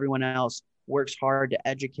informs everyone else, works hard to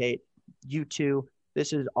educate you two.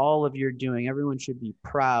 This is all of your doing. Everyone should be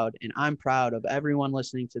proud. And I'm proud of everyone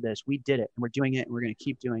listening to this. We did it and we're doing it and we're going to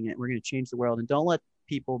keep doing it. We're going to change the world. And don't let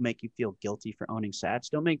people make you feel guilty for owning sats.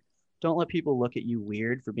 Don't let people look at you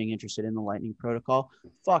weird for being interested in the Lightning protocol.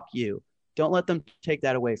 Fuck you. Don't let them take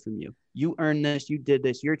that away from you. You earned this. You did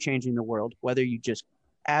this. You're changing the world. Whether you just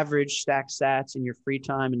average stack sats in your free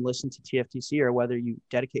time and listen to TFTC, or whether you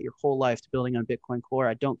dedicate your whole life to building on Bitcoin Core,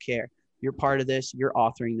 I don't care. You're part of this. You're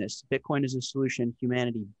authoring this. Bitcoin is a solution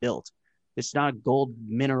humanity built. It's not a gold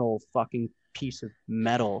mineral fucking piece of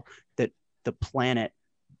metal that the planet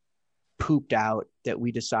pooped out that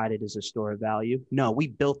we decided is a store of value. No, we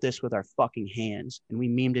built this with our fucking hands and we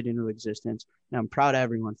memed it into existence. And I'm proud of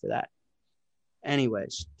everyone for that.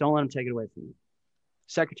 Anyways, don't let them take it away from you.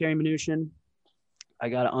 Secretary Mnuchin, I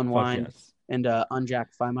got to unwind and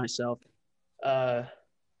unjackify myself.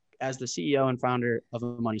 As the CEO and founder of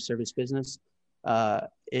a money service business,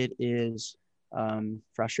 it is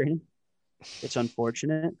frustrating. It's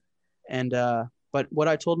unfortunate. And but what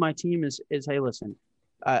I told my team is hey, listen,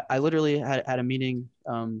 I literally had a meeting.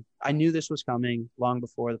 I knew this was coming long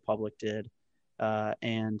before the public did.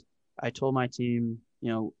 And I told my team,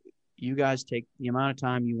 you guys take the amount of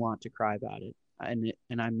time you want to cry about it.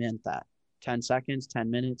 And I meant that. 10 seconds, 10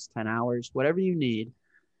 minutes, 10 hours, whatever you need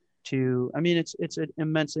to, it's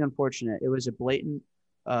immensely unfortunate. It was blatantly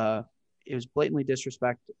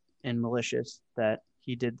disrespectful and malicious that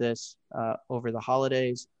he did this over the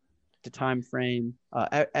holidays, the time frame,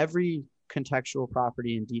 every contextual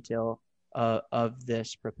property and detail of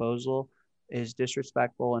this proposal is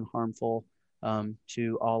disrespectful and harmful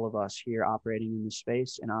to all of us here operating in the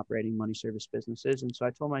space and operating money service businesses. And so I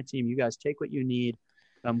told my team, you guys take what you need.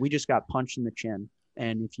 We just got punched in the chin.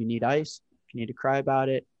 And if you need ice, if you need to cry about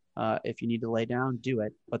it, if you need to lay down, do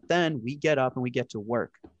it. But then we get up and we get to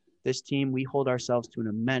work. This team, we hold ourselves to an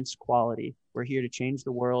immense quality. We're here to change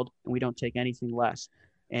the world and we don't take anything less.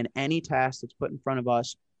 And any task that's put in front of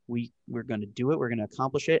us, we're going to do it. We're going to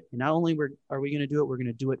accomplish it. And not only are we going to do it, we're going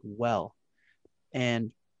to do it well.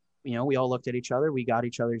 And, we all looked at each other, we got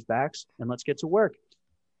each other's backs, and let's get to work.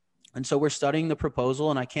 And so we're studying the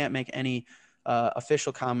proposal, and I can't make any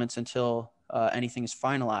official comments until anything is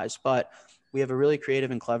finalized. But we have a really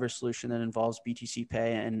creative and clever solution that involves BTC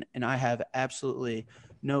Pay. And I have absolutely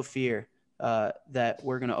no fear that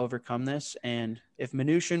we're going to overcome this. And if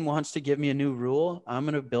Mnuchin wants to give me a new rule, I'm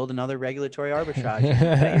going to build another regulatory arbitrage.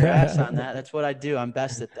 Bet your ass on that. That's what I do. I'm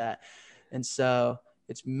best at that. And so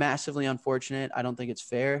it's massively unfortunate. I don't think it's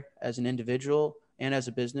fair. As an individual and as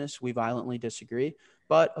a business, we violently disagree.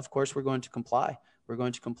 But of course, we're going to comply. We're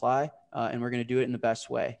going to comply, and we're going to do it in the best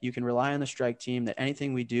way. You can rely on the Strike team that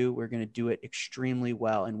anything we do, we're going to do it extremely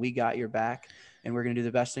well. And we got your back, and we're going to do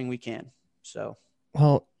the best thing we can. So,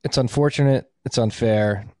 well, it's unfortunate. It's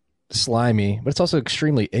unfair, slimy, but it's also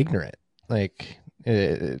extremely ignorant. Like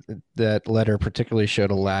that letter particularly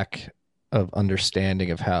showed a lack of understanding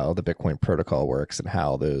of how the Bitcoin protocol works and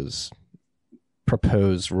how those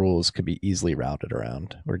proposed rules could be easily routed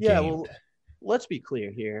around or gamed. Well, let's be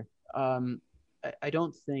clear here. I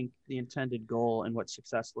don't think the intended goal and what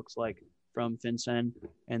success looks like from FinCEN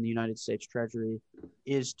and the United States Treasury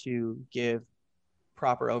is to give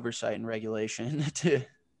proper oversight and regulation to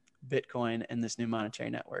Bitcoin and this new monetary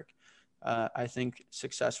network. I think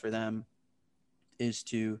success for them is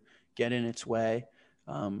to get in its way,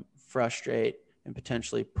 frustrate, and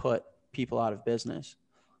potentially put people out of business,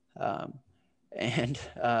 and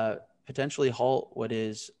potentially halt what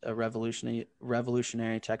is a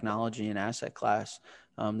revolutionary technology and asset class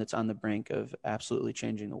that's on the brink of absolutely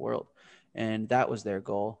changing the world. And that was their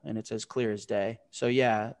goal, and it's as clear as day. So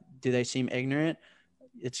yeah, do they seem ignorant?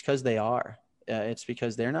 It's because they are. It's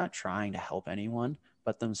because they're not trying to help anyone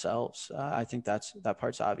but themselves. I think that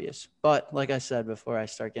part's obvious. But like I said before I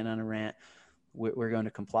start getting on a rant, we're going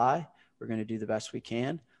to comply. We're going to do the best we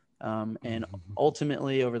can. And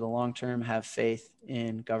ultimately, over the long term, have faith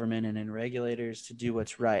in government and in regulators to do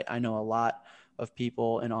what's right. I know a lot of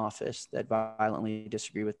people in office that violently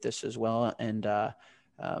disagree with this as well. And,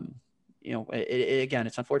 again,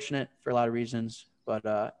 it's unfortunate for a lot of reasons,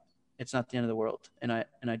 but it's not the end of the world. And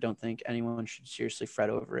I don't think anyone should seriously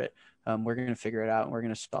fret over it. We're going to figure it out, and we're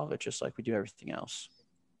going to solve it just like we do everything else.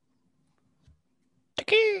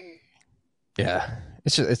 Yeah,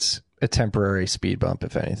 it's a temporary speed bump,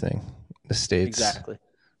 if anything. The states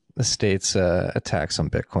attacks on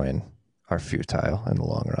Bitcoin are futile in the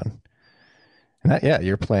long run. And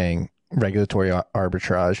you're playing regulatory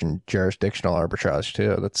arbitrage and jurisdictional arbitrage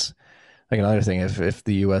too. That's like another thing. If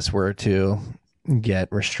the U.S. were to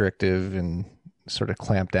get restrictive and sort of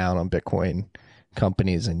clamp down on Bitcoin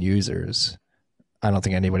companies and users, I don't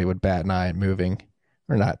think anybody would bat an eye at moving,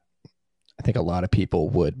 or not. I think a lot of people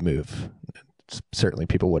would move. Certainly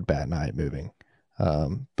people would bat an eye at moving.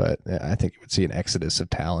 But I think you would see an exodus of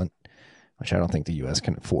talent, which I don't think the U.S.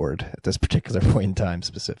 can afford at this particular point in time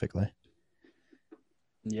specifically.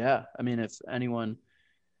 Yeah. I mean, if anyone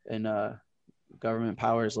in government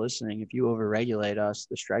power is listening, if you overregulate us,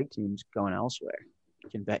 the strike team's going elsewhere. You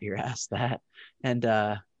can bet your ass that. And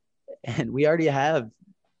we already have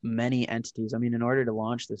many entities. I mean, in order to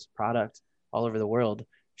launch this product all over the world,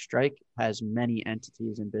 Strike has many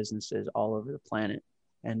entities and businesses all over the planet,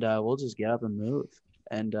 and we'll just get up and move.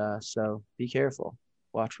 And so be careful.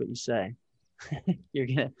 Watch what you say.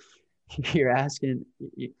 You're asking,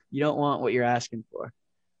 you don't want what you're asking for.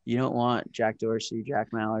 You don't want Jack Dorsey, Jack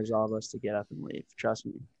Mallers, all of us to get up and leave. Trust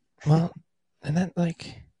me. Well, and then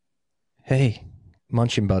hey,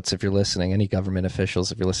 munching butts, if you're listening, any government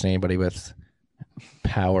officials, if you're listening, anybody with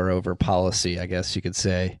power over policy, I guess you could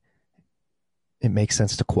say, it makes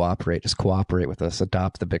sense to cooperate. Just cooperate with us.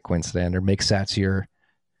 Adopt the Bitcoin standard. Make Sats your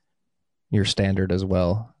standard as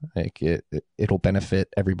well. Like it'll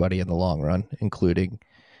benefit everybody in the long run, including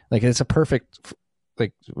it's a perfect,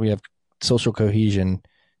 we have social cohesion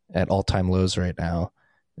at all-time lows right now.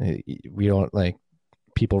 We don't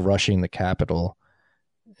people rushing the capital.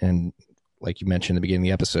 And like you mentioned in the beginning of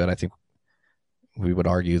the episode, I think we would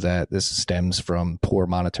argue that this stems from poor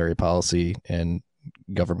monetary policy and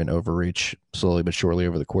government overreach slowly but surely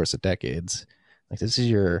over the course of decades. If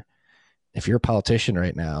you're a politician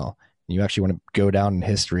right now and you actually want to go down in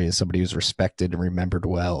history as somebody who's respected and remembered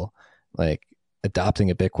well,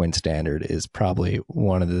 adopting a Bitcoin standard is probably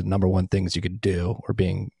one of the number one things you could do, or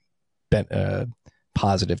being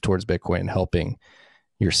positive towards Bitcoin and helping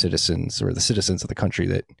your citizens or the citizens of the country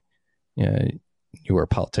that you are a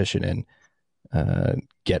politician in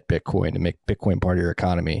get Bitcoin and make Bitcoin part of your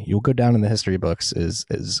economy. You'll go down in the history books as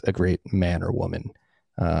a great man or woman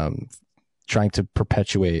trying to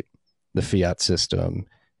perpetuate the fiat system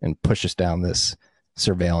and push us down this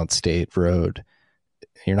surveillance state road.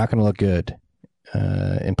 You're not going to look good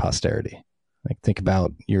in posterity. Think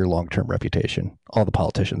about your long-term reputation. All the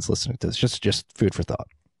politicians listening to this, just food for thought.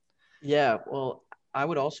 Yeah, well, I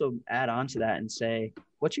would also add on to that and say,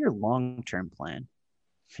 what's your long-term plan?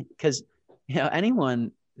 Because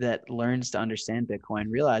anyone that learns to understand Bitcoin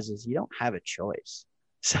realizes you don't have a choice.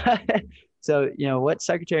 So what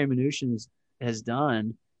Secretary Mnuchin has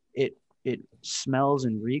done, it smells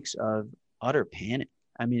and reeks of utter panic.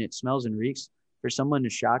 I mean, it smells and reeks for someone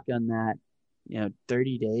to shotgun that,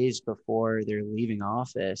 30 days before they're leaving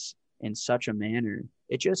office in such a manner.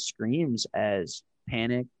 It just screams as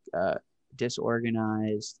panic,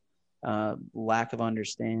 disorganized, lack of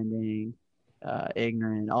understanding,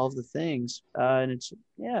 ignorant, all of the things. And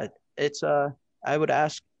I would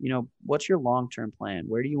ask, what's your long-term plan?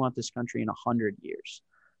 Where do you want this country in 100 years?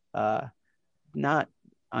 Not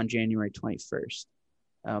on January 21st.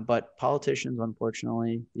 But politicians,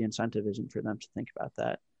 unfortunately, the incentive isn't for them to think about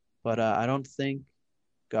that. But I don't think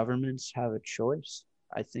governments have a choice.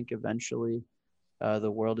 I think eventually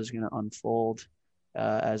the world is going to unfold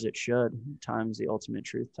as it should. Time is the ultimate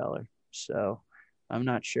truth teller. So I'm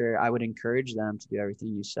not sure. I would encourage them to do everything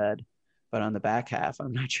you said. But on the back half,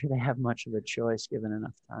 I'm not sure they have much of a choice given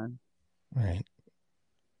enough time. Right.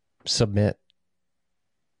 Submit.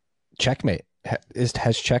 Checkmate.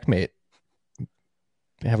 Has checkmate.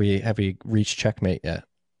 Have we reached checkmate yet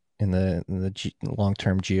in the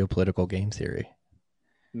long-term geopolitical game theory?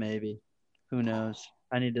 Maybe. Who knows?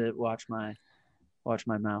 I need to watch my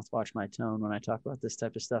mouth, watch my tone when I talk about this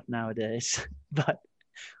type of stuff nowadays. But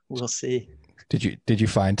we'll see. Did you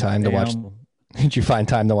find time to watch? Did you find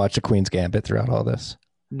time to watch the Queen's Gambit throughout all this?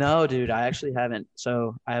 No, dude, I actually haven't.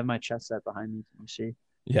 So I have my chess set behind me. Can you see?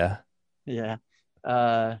 Yeah. Yeah.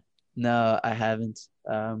 No, I haven't.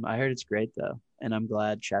 I heard it's great though, and I'm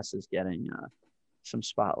glad chess is getting some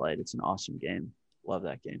spotlight. It's an awesome game. Love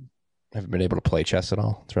that game. Have you been able to play chess at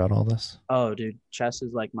all throughout all this? Oh, dude, chess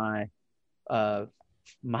is like my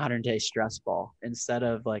modern day stress ball. Instead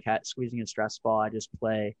of like squeezing a stress ball, I just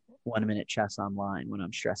play 1 minute chess online when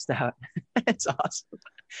I'm stressed out. It's awesome.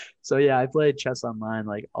 So yeah, I played chess online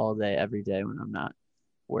like all day, every day when I'm not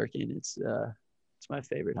working. It's my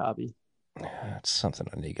favorite hobby. It's something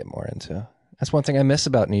I need to get more into. That's one thing I miss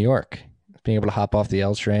about New York. Being able to hop off the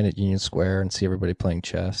L train at Union Square and see everybody playing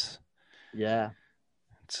chess. Yeah.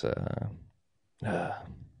 It's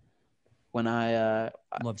when I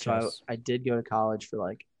love chess. I did go to college for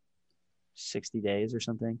like 60 days or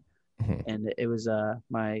something. Mm-hmm. And it was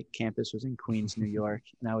my campus was in Queens, New York,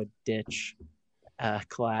 and I would ditch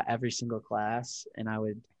every single class, and I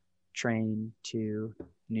would train to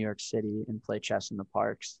New York City and play chess in the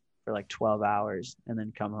parks for like 12 hours and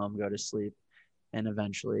then come home, go to sleep, and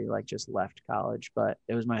eventually like just left college. But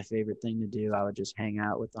it was my favorite thing to do. I would just hang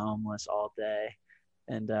out with the homeless all day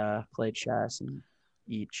and play chess and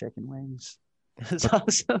eat chicken wings. It was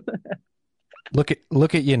awesome.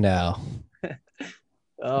 Look at you now.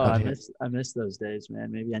 Oh, I miss those days,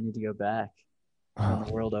 man. Maybe I need to go back when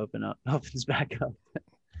the world opens back up.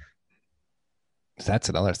 That's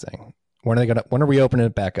another thing. When are we opening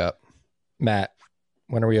it back up? Matt,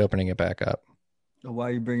 when are we opening it back up? Why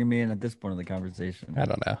are you bringing me in at this point of the conversation? I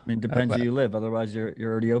don't know. I mean, it depends where you live. Otherwise, you're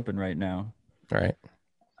already open right now. Right.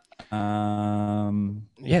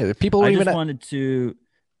 Yeah, people I just wanted to.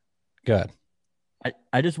 Go ahead.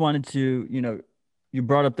 I just wanted to, you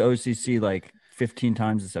brought up the OCC like 15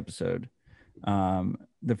 times this episode.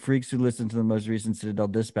 The freaks who listened to the most recent Citadel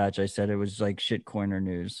Dispatch, I said it was like shitcoiner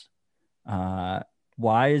news.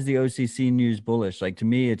 Why is the OCC news bullish? Like, to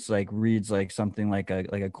me, it's like reads like something like a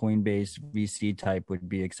Coinbase VC type would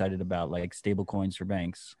be excited about, like stable coins for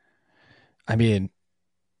banks. I mean,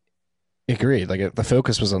 agreed. Like the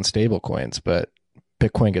focus was on stable coins, but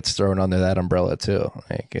Bitcoin gets thrown under that umbrella too.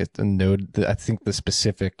 Like I think the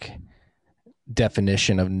specific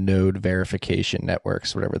definition of node verification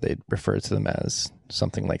networks, whatever they refer to them as,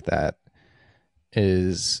 something like that,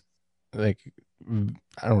 is like,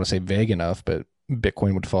 I don't want to say vague enough, but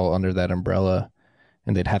Bitcoin would fall under that umbrella,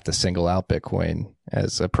 and they'd have to single out Bitcoin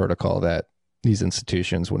as a protocol that these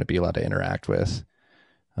institutions wouldn't be allowed to interact with,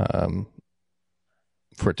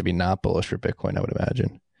 for it to be not bullish for Bitcoin, I would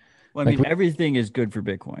imagine. Well, I mean, everything is good for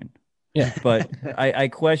Bitcoin. Yeah. But I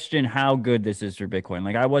question how good this is for Bitcoin.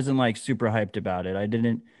 Like, I wasn't like super hyped about it. I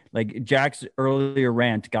didn't like Jack's earlier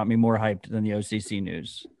rant got me more hyped than the OCC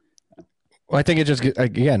news. Well, I think it just,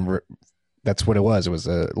 again, that's what it was. It was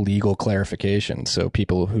a legal clarification. So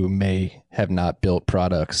people who may have not built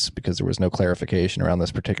products because there was no clarification around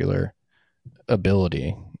this particular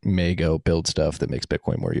ability may go build stuff that makes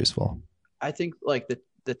Bitcoin more useful. I think like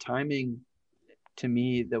the timing to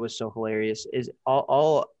me that was so hilarious is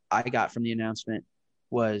all I got from the announcement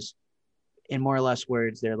was, in more or less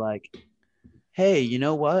words, they're like, hey, you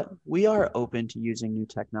know what? We are open to using new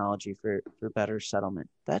technology for better settlement.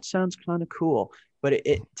 That sounds kind of cool. But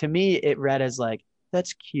it to me, it read as like,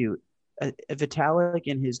 that's cute. Vitalik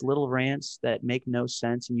and his little rants that make no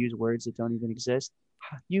sense and use words that don't even exist.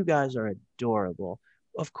 You guys are adorable.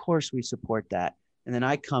 Of course we support that. And then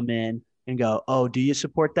I come in and go, oh, do you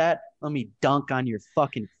support that? Let me dunk on your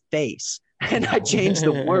fucking face. And I changed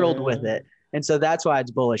the world with it. And so that's why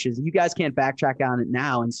it's bullish, is you guys can't backtrack on it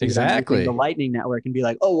now and see exactly the Lightning Network and be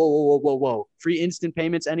like, oh, whoa. Free instant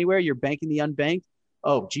payments anywhere. You're banking the unbanked.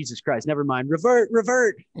 oh, Jesus Christ, never mind. Revert.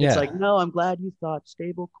 Yeah. It's like, no, I'm glad you thought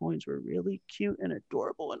stable coins were really cute and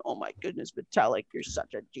adorable. And oh my goodness, Vitalik, you're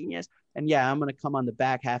such a genius. And yeah, I'm going to come on the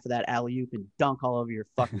back half of that alley-oop and dunk all over your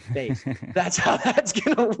fucking face. That's how that's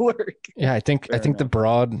going to work. Yeah, I think the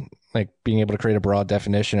broad, like being able to create a broad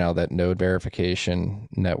definition out of that node verification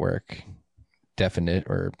network definite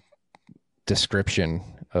or description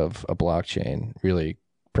of a blockchain really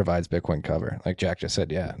provides Bitcoin cover. Like Jack just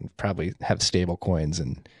said, yeah, probably have stable coins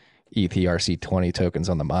and ETRC20 tokens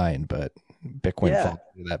on the mine, but Bitcoin falls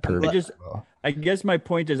into that purview. I guess my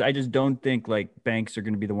point is I just don't think like banks are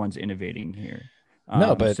going to be the ones innovating here.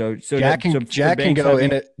 No, but Jack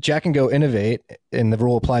can go innovate, and the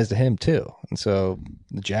rule applies to him too. And so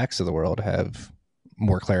the Jacks of the world have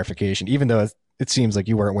more clarification, even though it seems like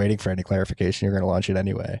you weren't waiting for any clarification. You're going to launch it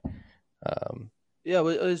anyway. Yeah, it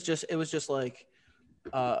was just like,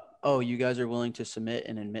 oh, you guys are willing to submit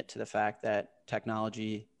and admit to the fact that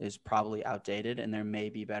technology is probably outdated and there may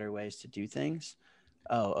be better ways to do things.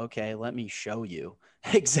 Oh, okay, let me show you.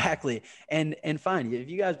 Exactly. And fine, if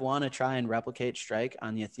you guys want to try and replicate Strike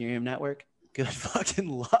on the Ethereum network, good fucking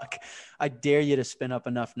luck. I dare you to spin up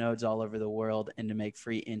enough nodes all over the world and to make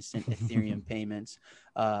free instant Ethereum payments.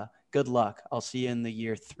 Good luck. I'll see you in the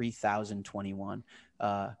year 3021.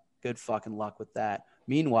 Good fucking luck with that.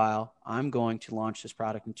 Meanwhile, I'm going to launch this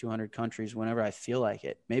product in 200 countries whenever I feel like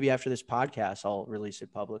it. Maybe after this podcast, I'll release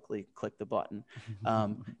it publicly, click the button.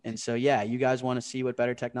 And so, yeah, you guys want to see what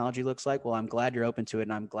better technology looks like? Well, I'm glad you're open to it,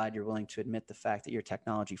 and I'm glad you're willing to admit the fact that your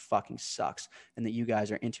technology fucking sucks and that you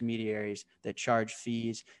guys are intermediaries that charge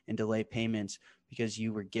fees and delay payments because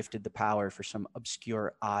you were gifted the power for some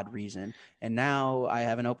obscure, odd reason. And now I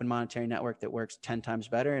have an open monetary network that works 10 times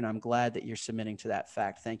better, and I'm glad that you're submitting to that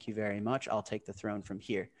fact. Thank you very much. I'll take the throne from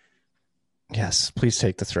here. Yes, please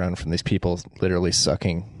take the throne from these people literally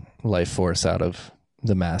sucking life force out of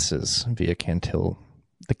the masses via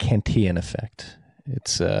the Kantian effect.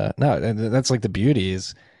 It's no, that's like the beauty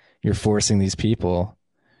is you're forcing these people,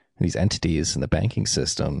 these entities in the banking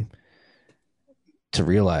system to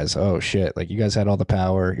realize, oh shit, like you guys had all the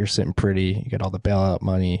power, you're sitting pretty, you got all the bailout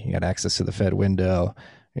money, you got access to the Fed window,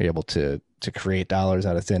 you're able to create dollars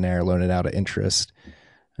out of thin air, loan it out at interest.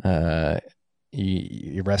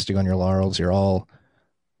 You're resting on your laurels, you're all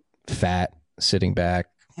fat, sitting back.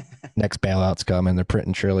 Next bailout's coming, they're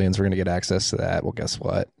printing trillions, we're going to get access to that. Well, guess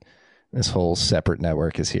what? This whole separate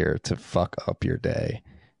network is here to fuck up your day.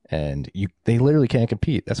 And they literally can't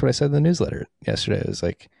compete. That's what I said in the newsletter yesterday. It was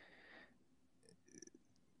like,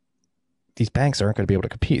 these banks aren't going to be able to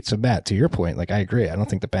compete. So Matt, to your point, like I agree. I don't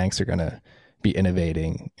think the banks are going to be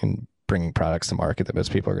innovating and bringing products to market that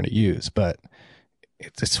most people are going to use, but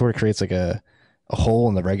it sort of creates like a hole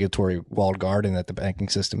in the regulatory walled garden that the banking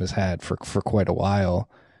system has had for quite a while,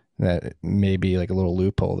 that may be like a little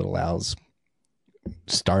loophole that allows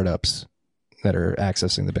startups that are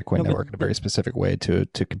accessing the Bitcoin network in a very specific way to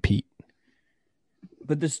compete.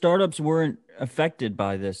 But the startups weren't affected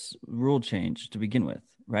by this rule change to begin with,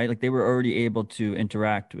 right? Like they were already able to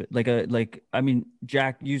interact with I mean,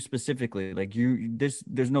 Jack, you specifically, like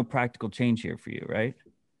there's no practical change here for you, right?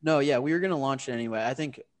 No, yeah, we were going to launch it anyway. I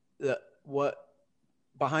think what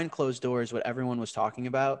behind closed doors, what everyone was talking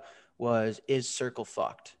about is Circle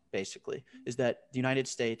fucked, basically. Is that the United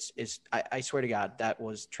States is, I swear to God, that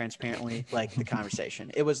was transparently like the conversation.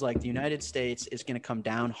 It was like the United States is going to come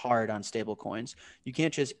down hard on stable coins. You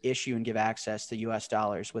can't just issue and give access to US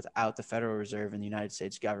dollars without the Federal Reserve and the United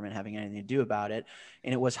States government having anything to do about it.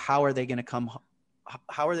 And it was, how are they going to come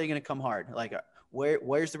hard? Like,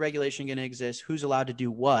 where's the regulation going to exist? Who's allowed to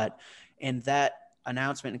do what? And that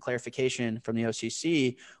announcement and clarification from the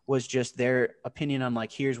OCC was just their opinion on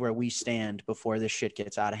like, here's where we stand before this shit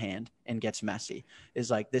gets out of hand and gets messy.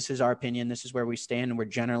 Is like, this is our opinion. This is where we stand. And we're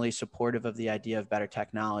generally supportive of the idea of better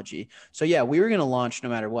technology. So yeah, we were going to launch no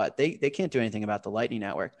matter what. They can't do anything about the Lightning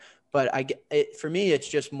Network. But for me, it's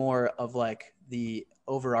just more of like the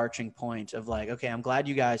overarching point of like, okay, I'm glad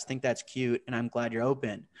you guys think that's cute and I'm glad you're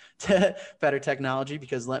open to better technology,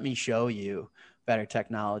 because let me show you better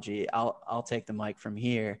technology. I'll take the mic from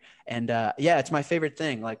here. And yeah, it's my favorite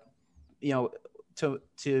thing. Like, you know,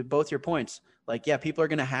 to both your points, like, yeah, people are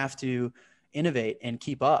going to have to innovate and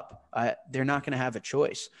keep up. They're not going to have a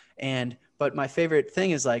choice. But my favorite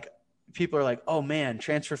thing is like, people are like, oh man,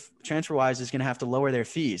 TransferWise is going to have to lower their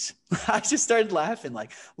fees. I just started laughing,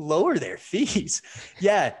 like, lower their fees.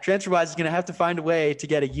 Yeah. TransferWise is going to have to find a way to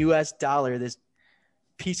get a US dollar, this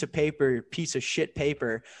piece of shit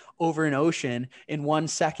paper over an ocean in 1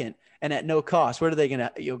 second and at no cost. What are they going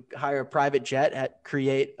to hire a private jet,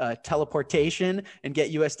 create teleportation and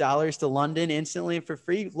get US dollars to London instantly for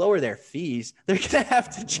free? Lower their fees. They're going to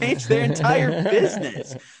have to change their entire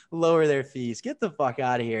business, lower their fees. Get the fuck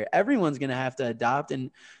out of here. Everyone's going to have to adopt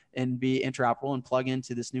and be interoperable and plug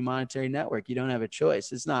into this new monetary network. You don't have a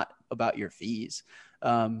choice. It's not about your fees.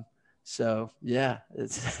 So yeah,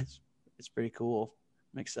 it's pretty cool.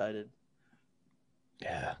 I'm excited.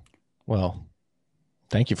 Yeah. Well,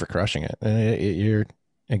 thank you for crushing it. You're,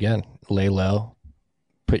 again, lay low,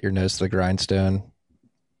 put your nose to the grindstone,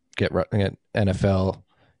 get NFL,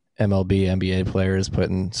 MLB, NBA players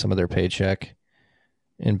putting some of their paycheck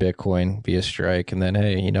in Bitcoin via Strike. And then,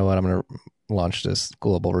 hey, you know what? I'm going to launch this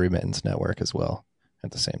global remittance network as well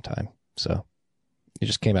at the same time. So you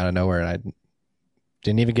just came out of nowhere and I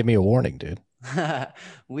didn't even give me a warning, dude.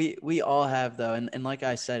 We all have, though. And like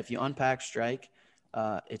I said, if you unpack Strike,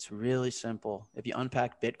 it's really simple. If you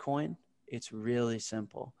unpack Bitcoin, it's really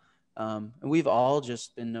simple. And we've all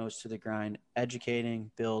just been nose to the grind,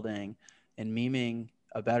 educating, building, and memeing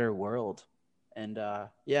a better world. And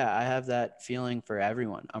yeah, I have that feeling for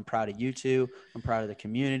everyone. I'm proud of you two. I'm proud of the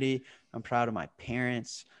community. I'm proud of my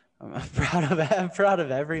parents. I'm proud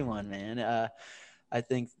of everyone, man. I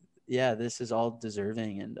think, yeah, this is all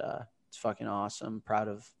deserving, and it's fucking awesome. Proud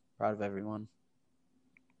of everyone.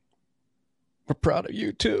 We're proud of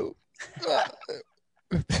you too.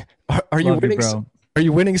 Are you winning, bro? Are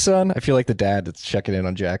you winning, son? I feel like the dad that's checking in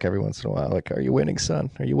on Jack every once in a while. Like, are you winning, son?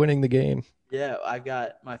 Are you winning the game? Yeah,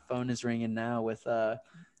 my phone is ringing now with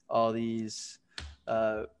all these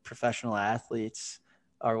professional athletes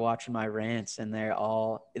are watching my rants, and they're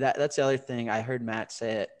all that's the other thing. I heard Matt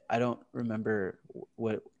say it. I don't remember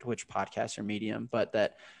which podcast or medium, but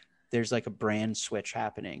that there's like a brand switch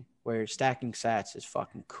happening where stacking sats is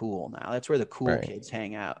fucking cool now. That's where the cool kids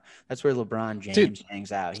hang out. That's where LeBron James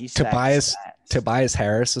hangs out. He's Tobias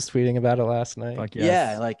Harris was tweeting about it last night. Fuck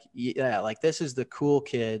yes. Like this is the cool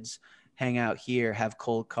kids hang out here, have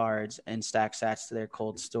cold cards, and stack sats to their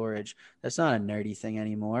cold storage. That's not a nerdy thing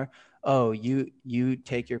anymore. Oh, you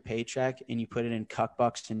take your paycheck and you put it in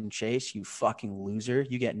Cuckbucks and Chase, you fucking loser.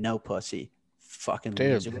 You get no pussy. Fucking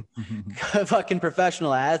loser. Fucking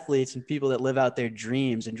professional athletes and people that live out their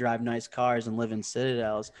dreams and drive nice cars and live in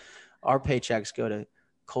citadels. Our paychecks go to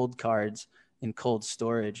cold cards and cold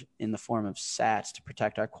storage in the form of sats to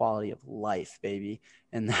protect our quality of life, baby.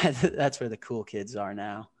 And that's where the cool kids are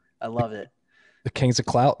now. I love it. The kings of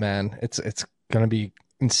clout, man. It's going to be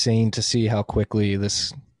insane to see how quickly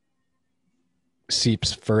this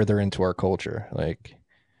seeps further into our culture. Like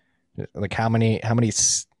how many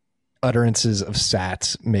utterances of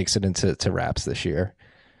sats makes it into raps this year?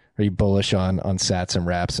 Are you bullish on sats and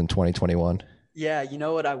raps in 2021? Yeah, you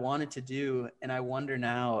know what I wanted to do, and I wonder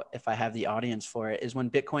now if I have the audience for it, is when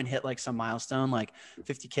Bitcoin hit like some milestone, like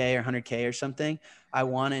 50K or 100K or something, I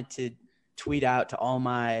wanted to tweet out to all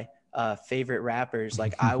my favorite rappers,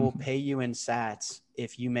 like, I will pay you in sats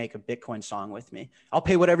if you make a Bitcoin song with me. I'll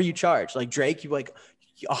pay whatever you charge. Like Drake, you like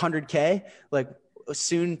 100K, like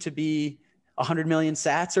soon to be 100 million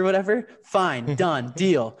sats or whatever. Fine, done,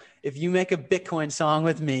 deal. If you make a Bitcoin song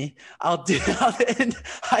with me, I'll do it. And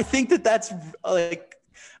I think that's like,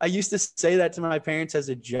 I used to say that to my parents as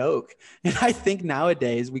a joke. And I think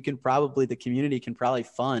nowadays the community can probably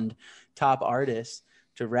fund top artists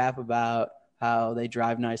to rap about how they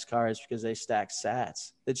drive nice cars because they stack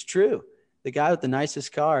sats. It's true. The guy with the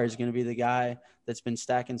nicest car is going to be the guy that's been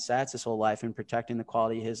stacking sats his whole life and protecting the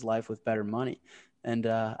quality of his life with better money. And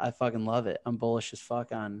I fucking love it. I'm bullish as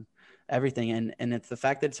fuck on everything. And it's the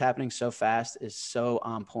fact that it's happening so fast is so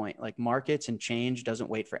on point. Like markets and change doesn't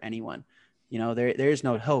wait for anyone. You know, there is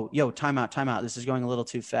no, time out. This is going a little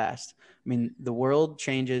too fast. I mean, the world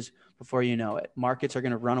changes before you know it. Markets are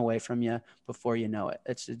going to run away from you before you know it.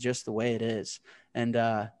 It's just the way it is. And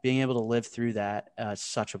being able to live through that is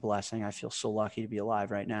such a blessing. I feel so lucky to be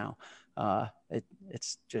alive right now.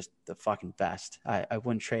 It's just the fucking best. I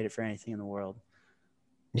wouldn't trade it for anything in the world.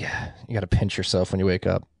 Yeah, you got to pinch yourself when you wake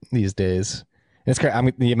up these days. And it's great. I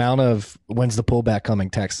mean, the amount of when's the pullback coming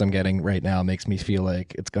texts I'm getting right now makes me feel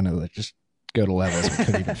like it's going to just go to levels we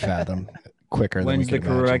couldn't even fathom quicker than we could imagine.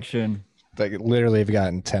 When's the correction? Like literally, I've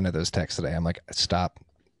gotten 10 of those texts today. I'm like, stop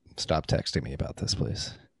texting me about this,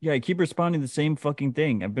 please. Yeah, I keep responding the same fucking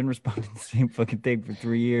thing. I've been responding the same fucking thing for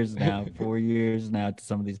 3 years now, 4 years now to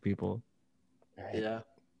some of these people. Yeah.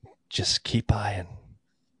 Just keep buying.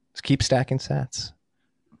 Just keep stacking sats.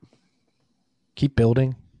 Keep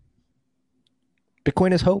building.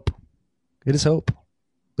 Bitcoin is hope. It is hope.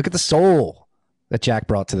 Look at the soul that Jack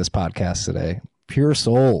brought to this podcast today. pure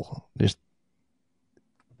soul. There's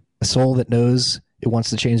a soul that knows it wants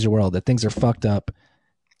to change the world, that things are fucked up,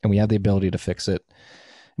 and we have the ability to fix it.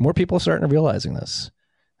 And more people are starting to realizing this.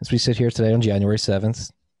 As we sit here today on January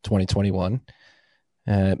 7th, 2021,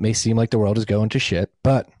 it may seem like the world is going to shit,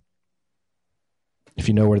 but if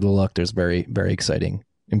you know where to look, there's very, very exciting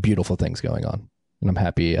and beautiful things going on. And I'm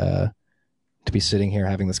happy to be sitting here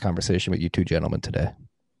having this conversation with you two gentlemen today.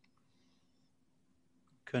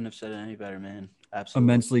 Couldn't have said it any better, man. Absolutely.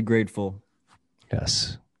 Immensely grateful.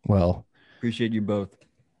 Yes. Well, appreciate you both.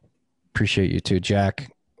 Appreciate you too,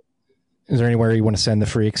 Jack. Is there anywhere you want to send the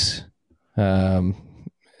freaks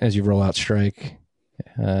as you roll out Strike?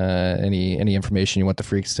 Any information you want the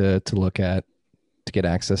freaks to look at, to get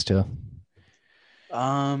access to?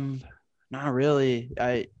 Not really.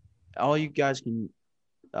 All you guys can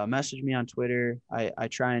message me on Twitter. I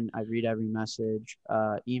read every message.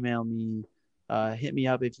 Email me. Hit me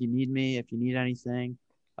up if you need me, if you need anything.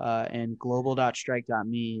 And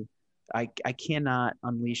global.strike.me. I cannot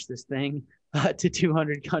unleash this thing to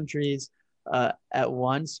 200 countries at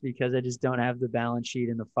once because I just don't have the balance sheet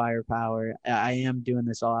and the firepower. I am doing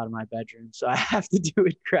this all out of my bedroom, so I have to do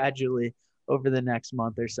it gradually over the next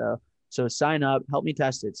month or so. So sign up, help me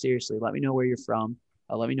test it. Seriously, let me know where you're from.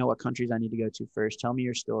 Let me know what countries I need to go to first. Tell me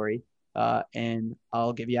your story, and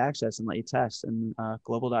I'll give you access and let you test. And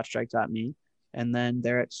global.strike.me. And then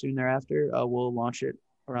soon thereafter, we'll launch it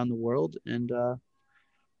around the world, and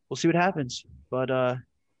we'll see what happens. But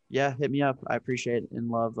yeah, hit me up. I appreciate and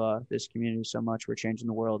love this community so much. We're changing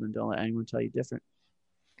the world, and don't let anyone tell you different.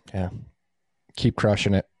 Yeah. Keep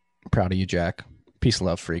crushing it. Proud of you, Jack. Peace and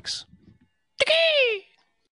love, freaks.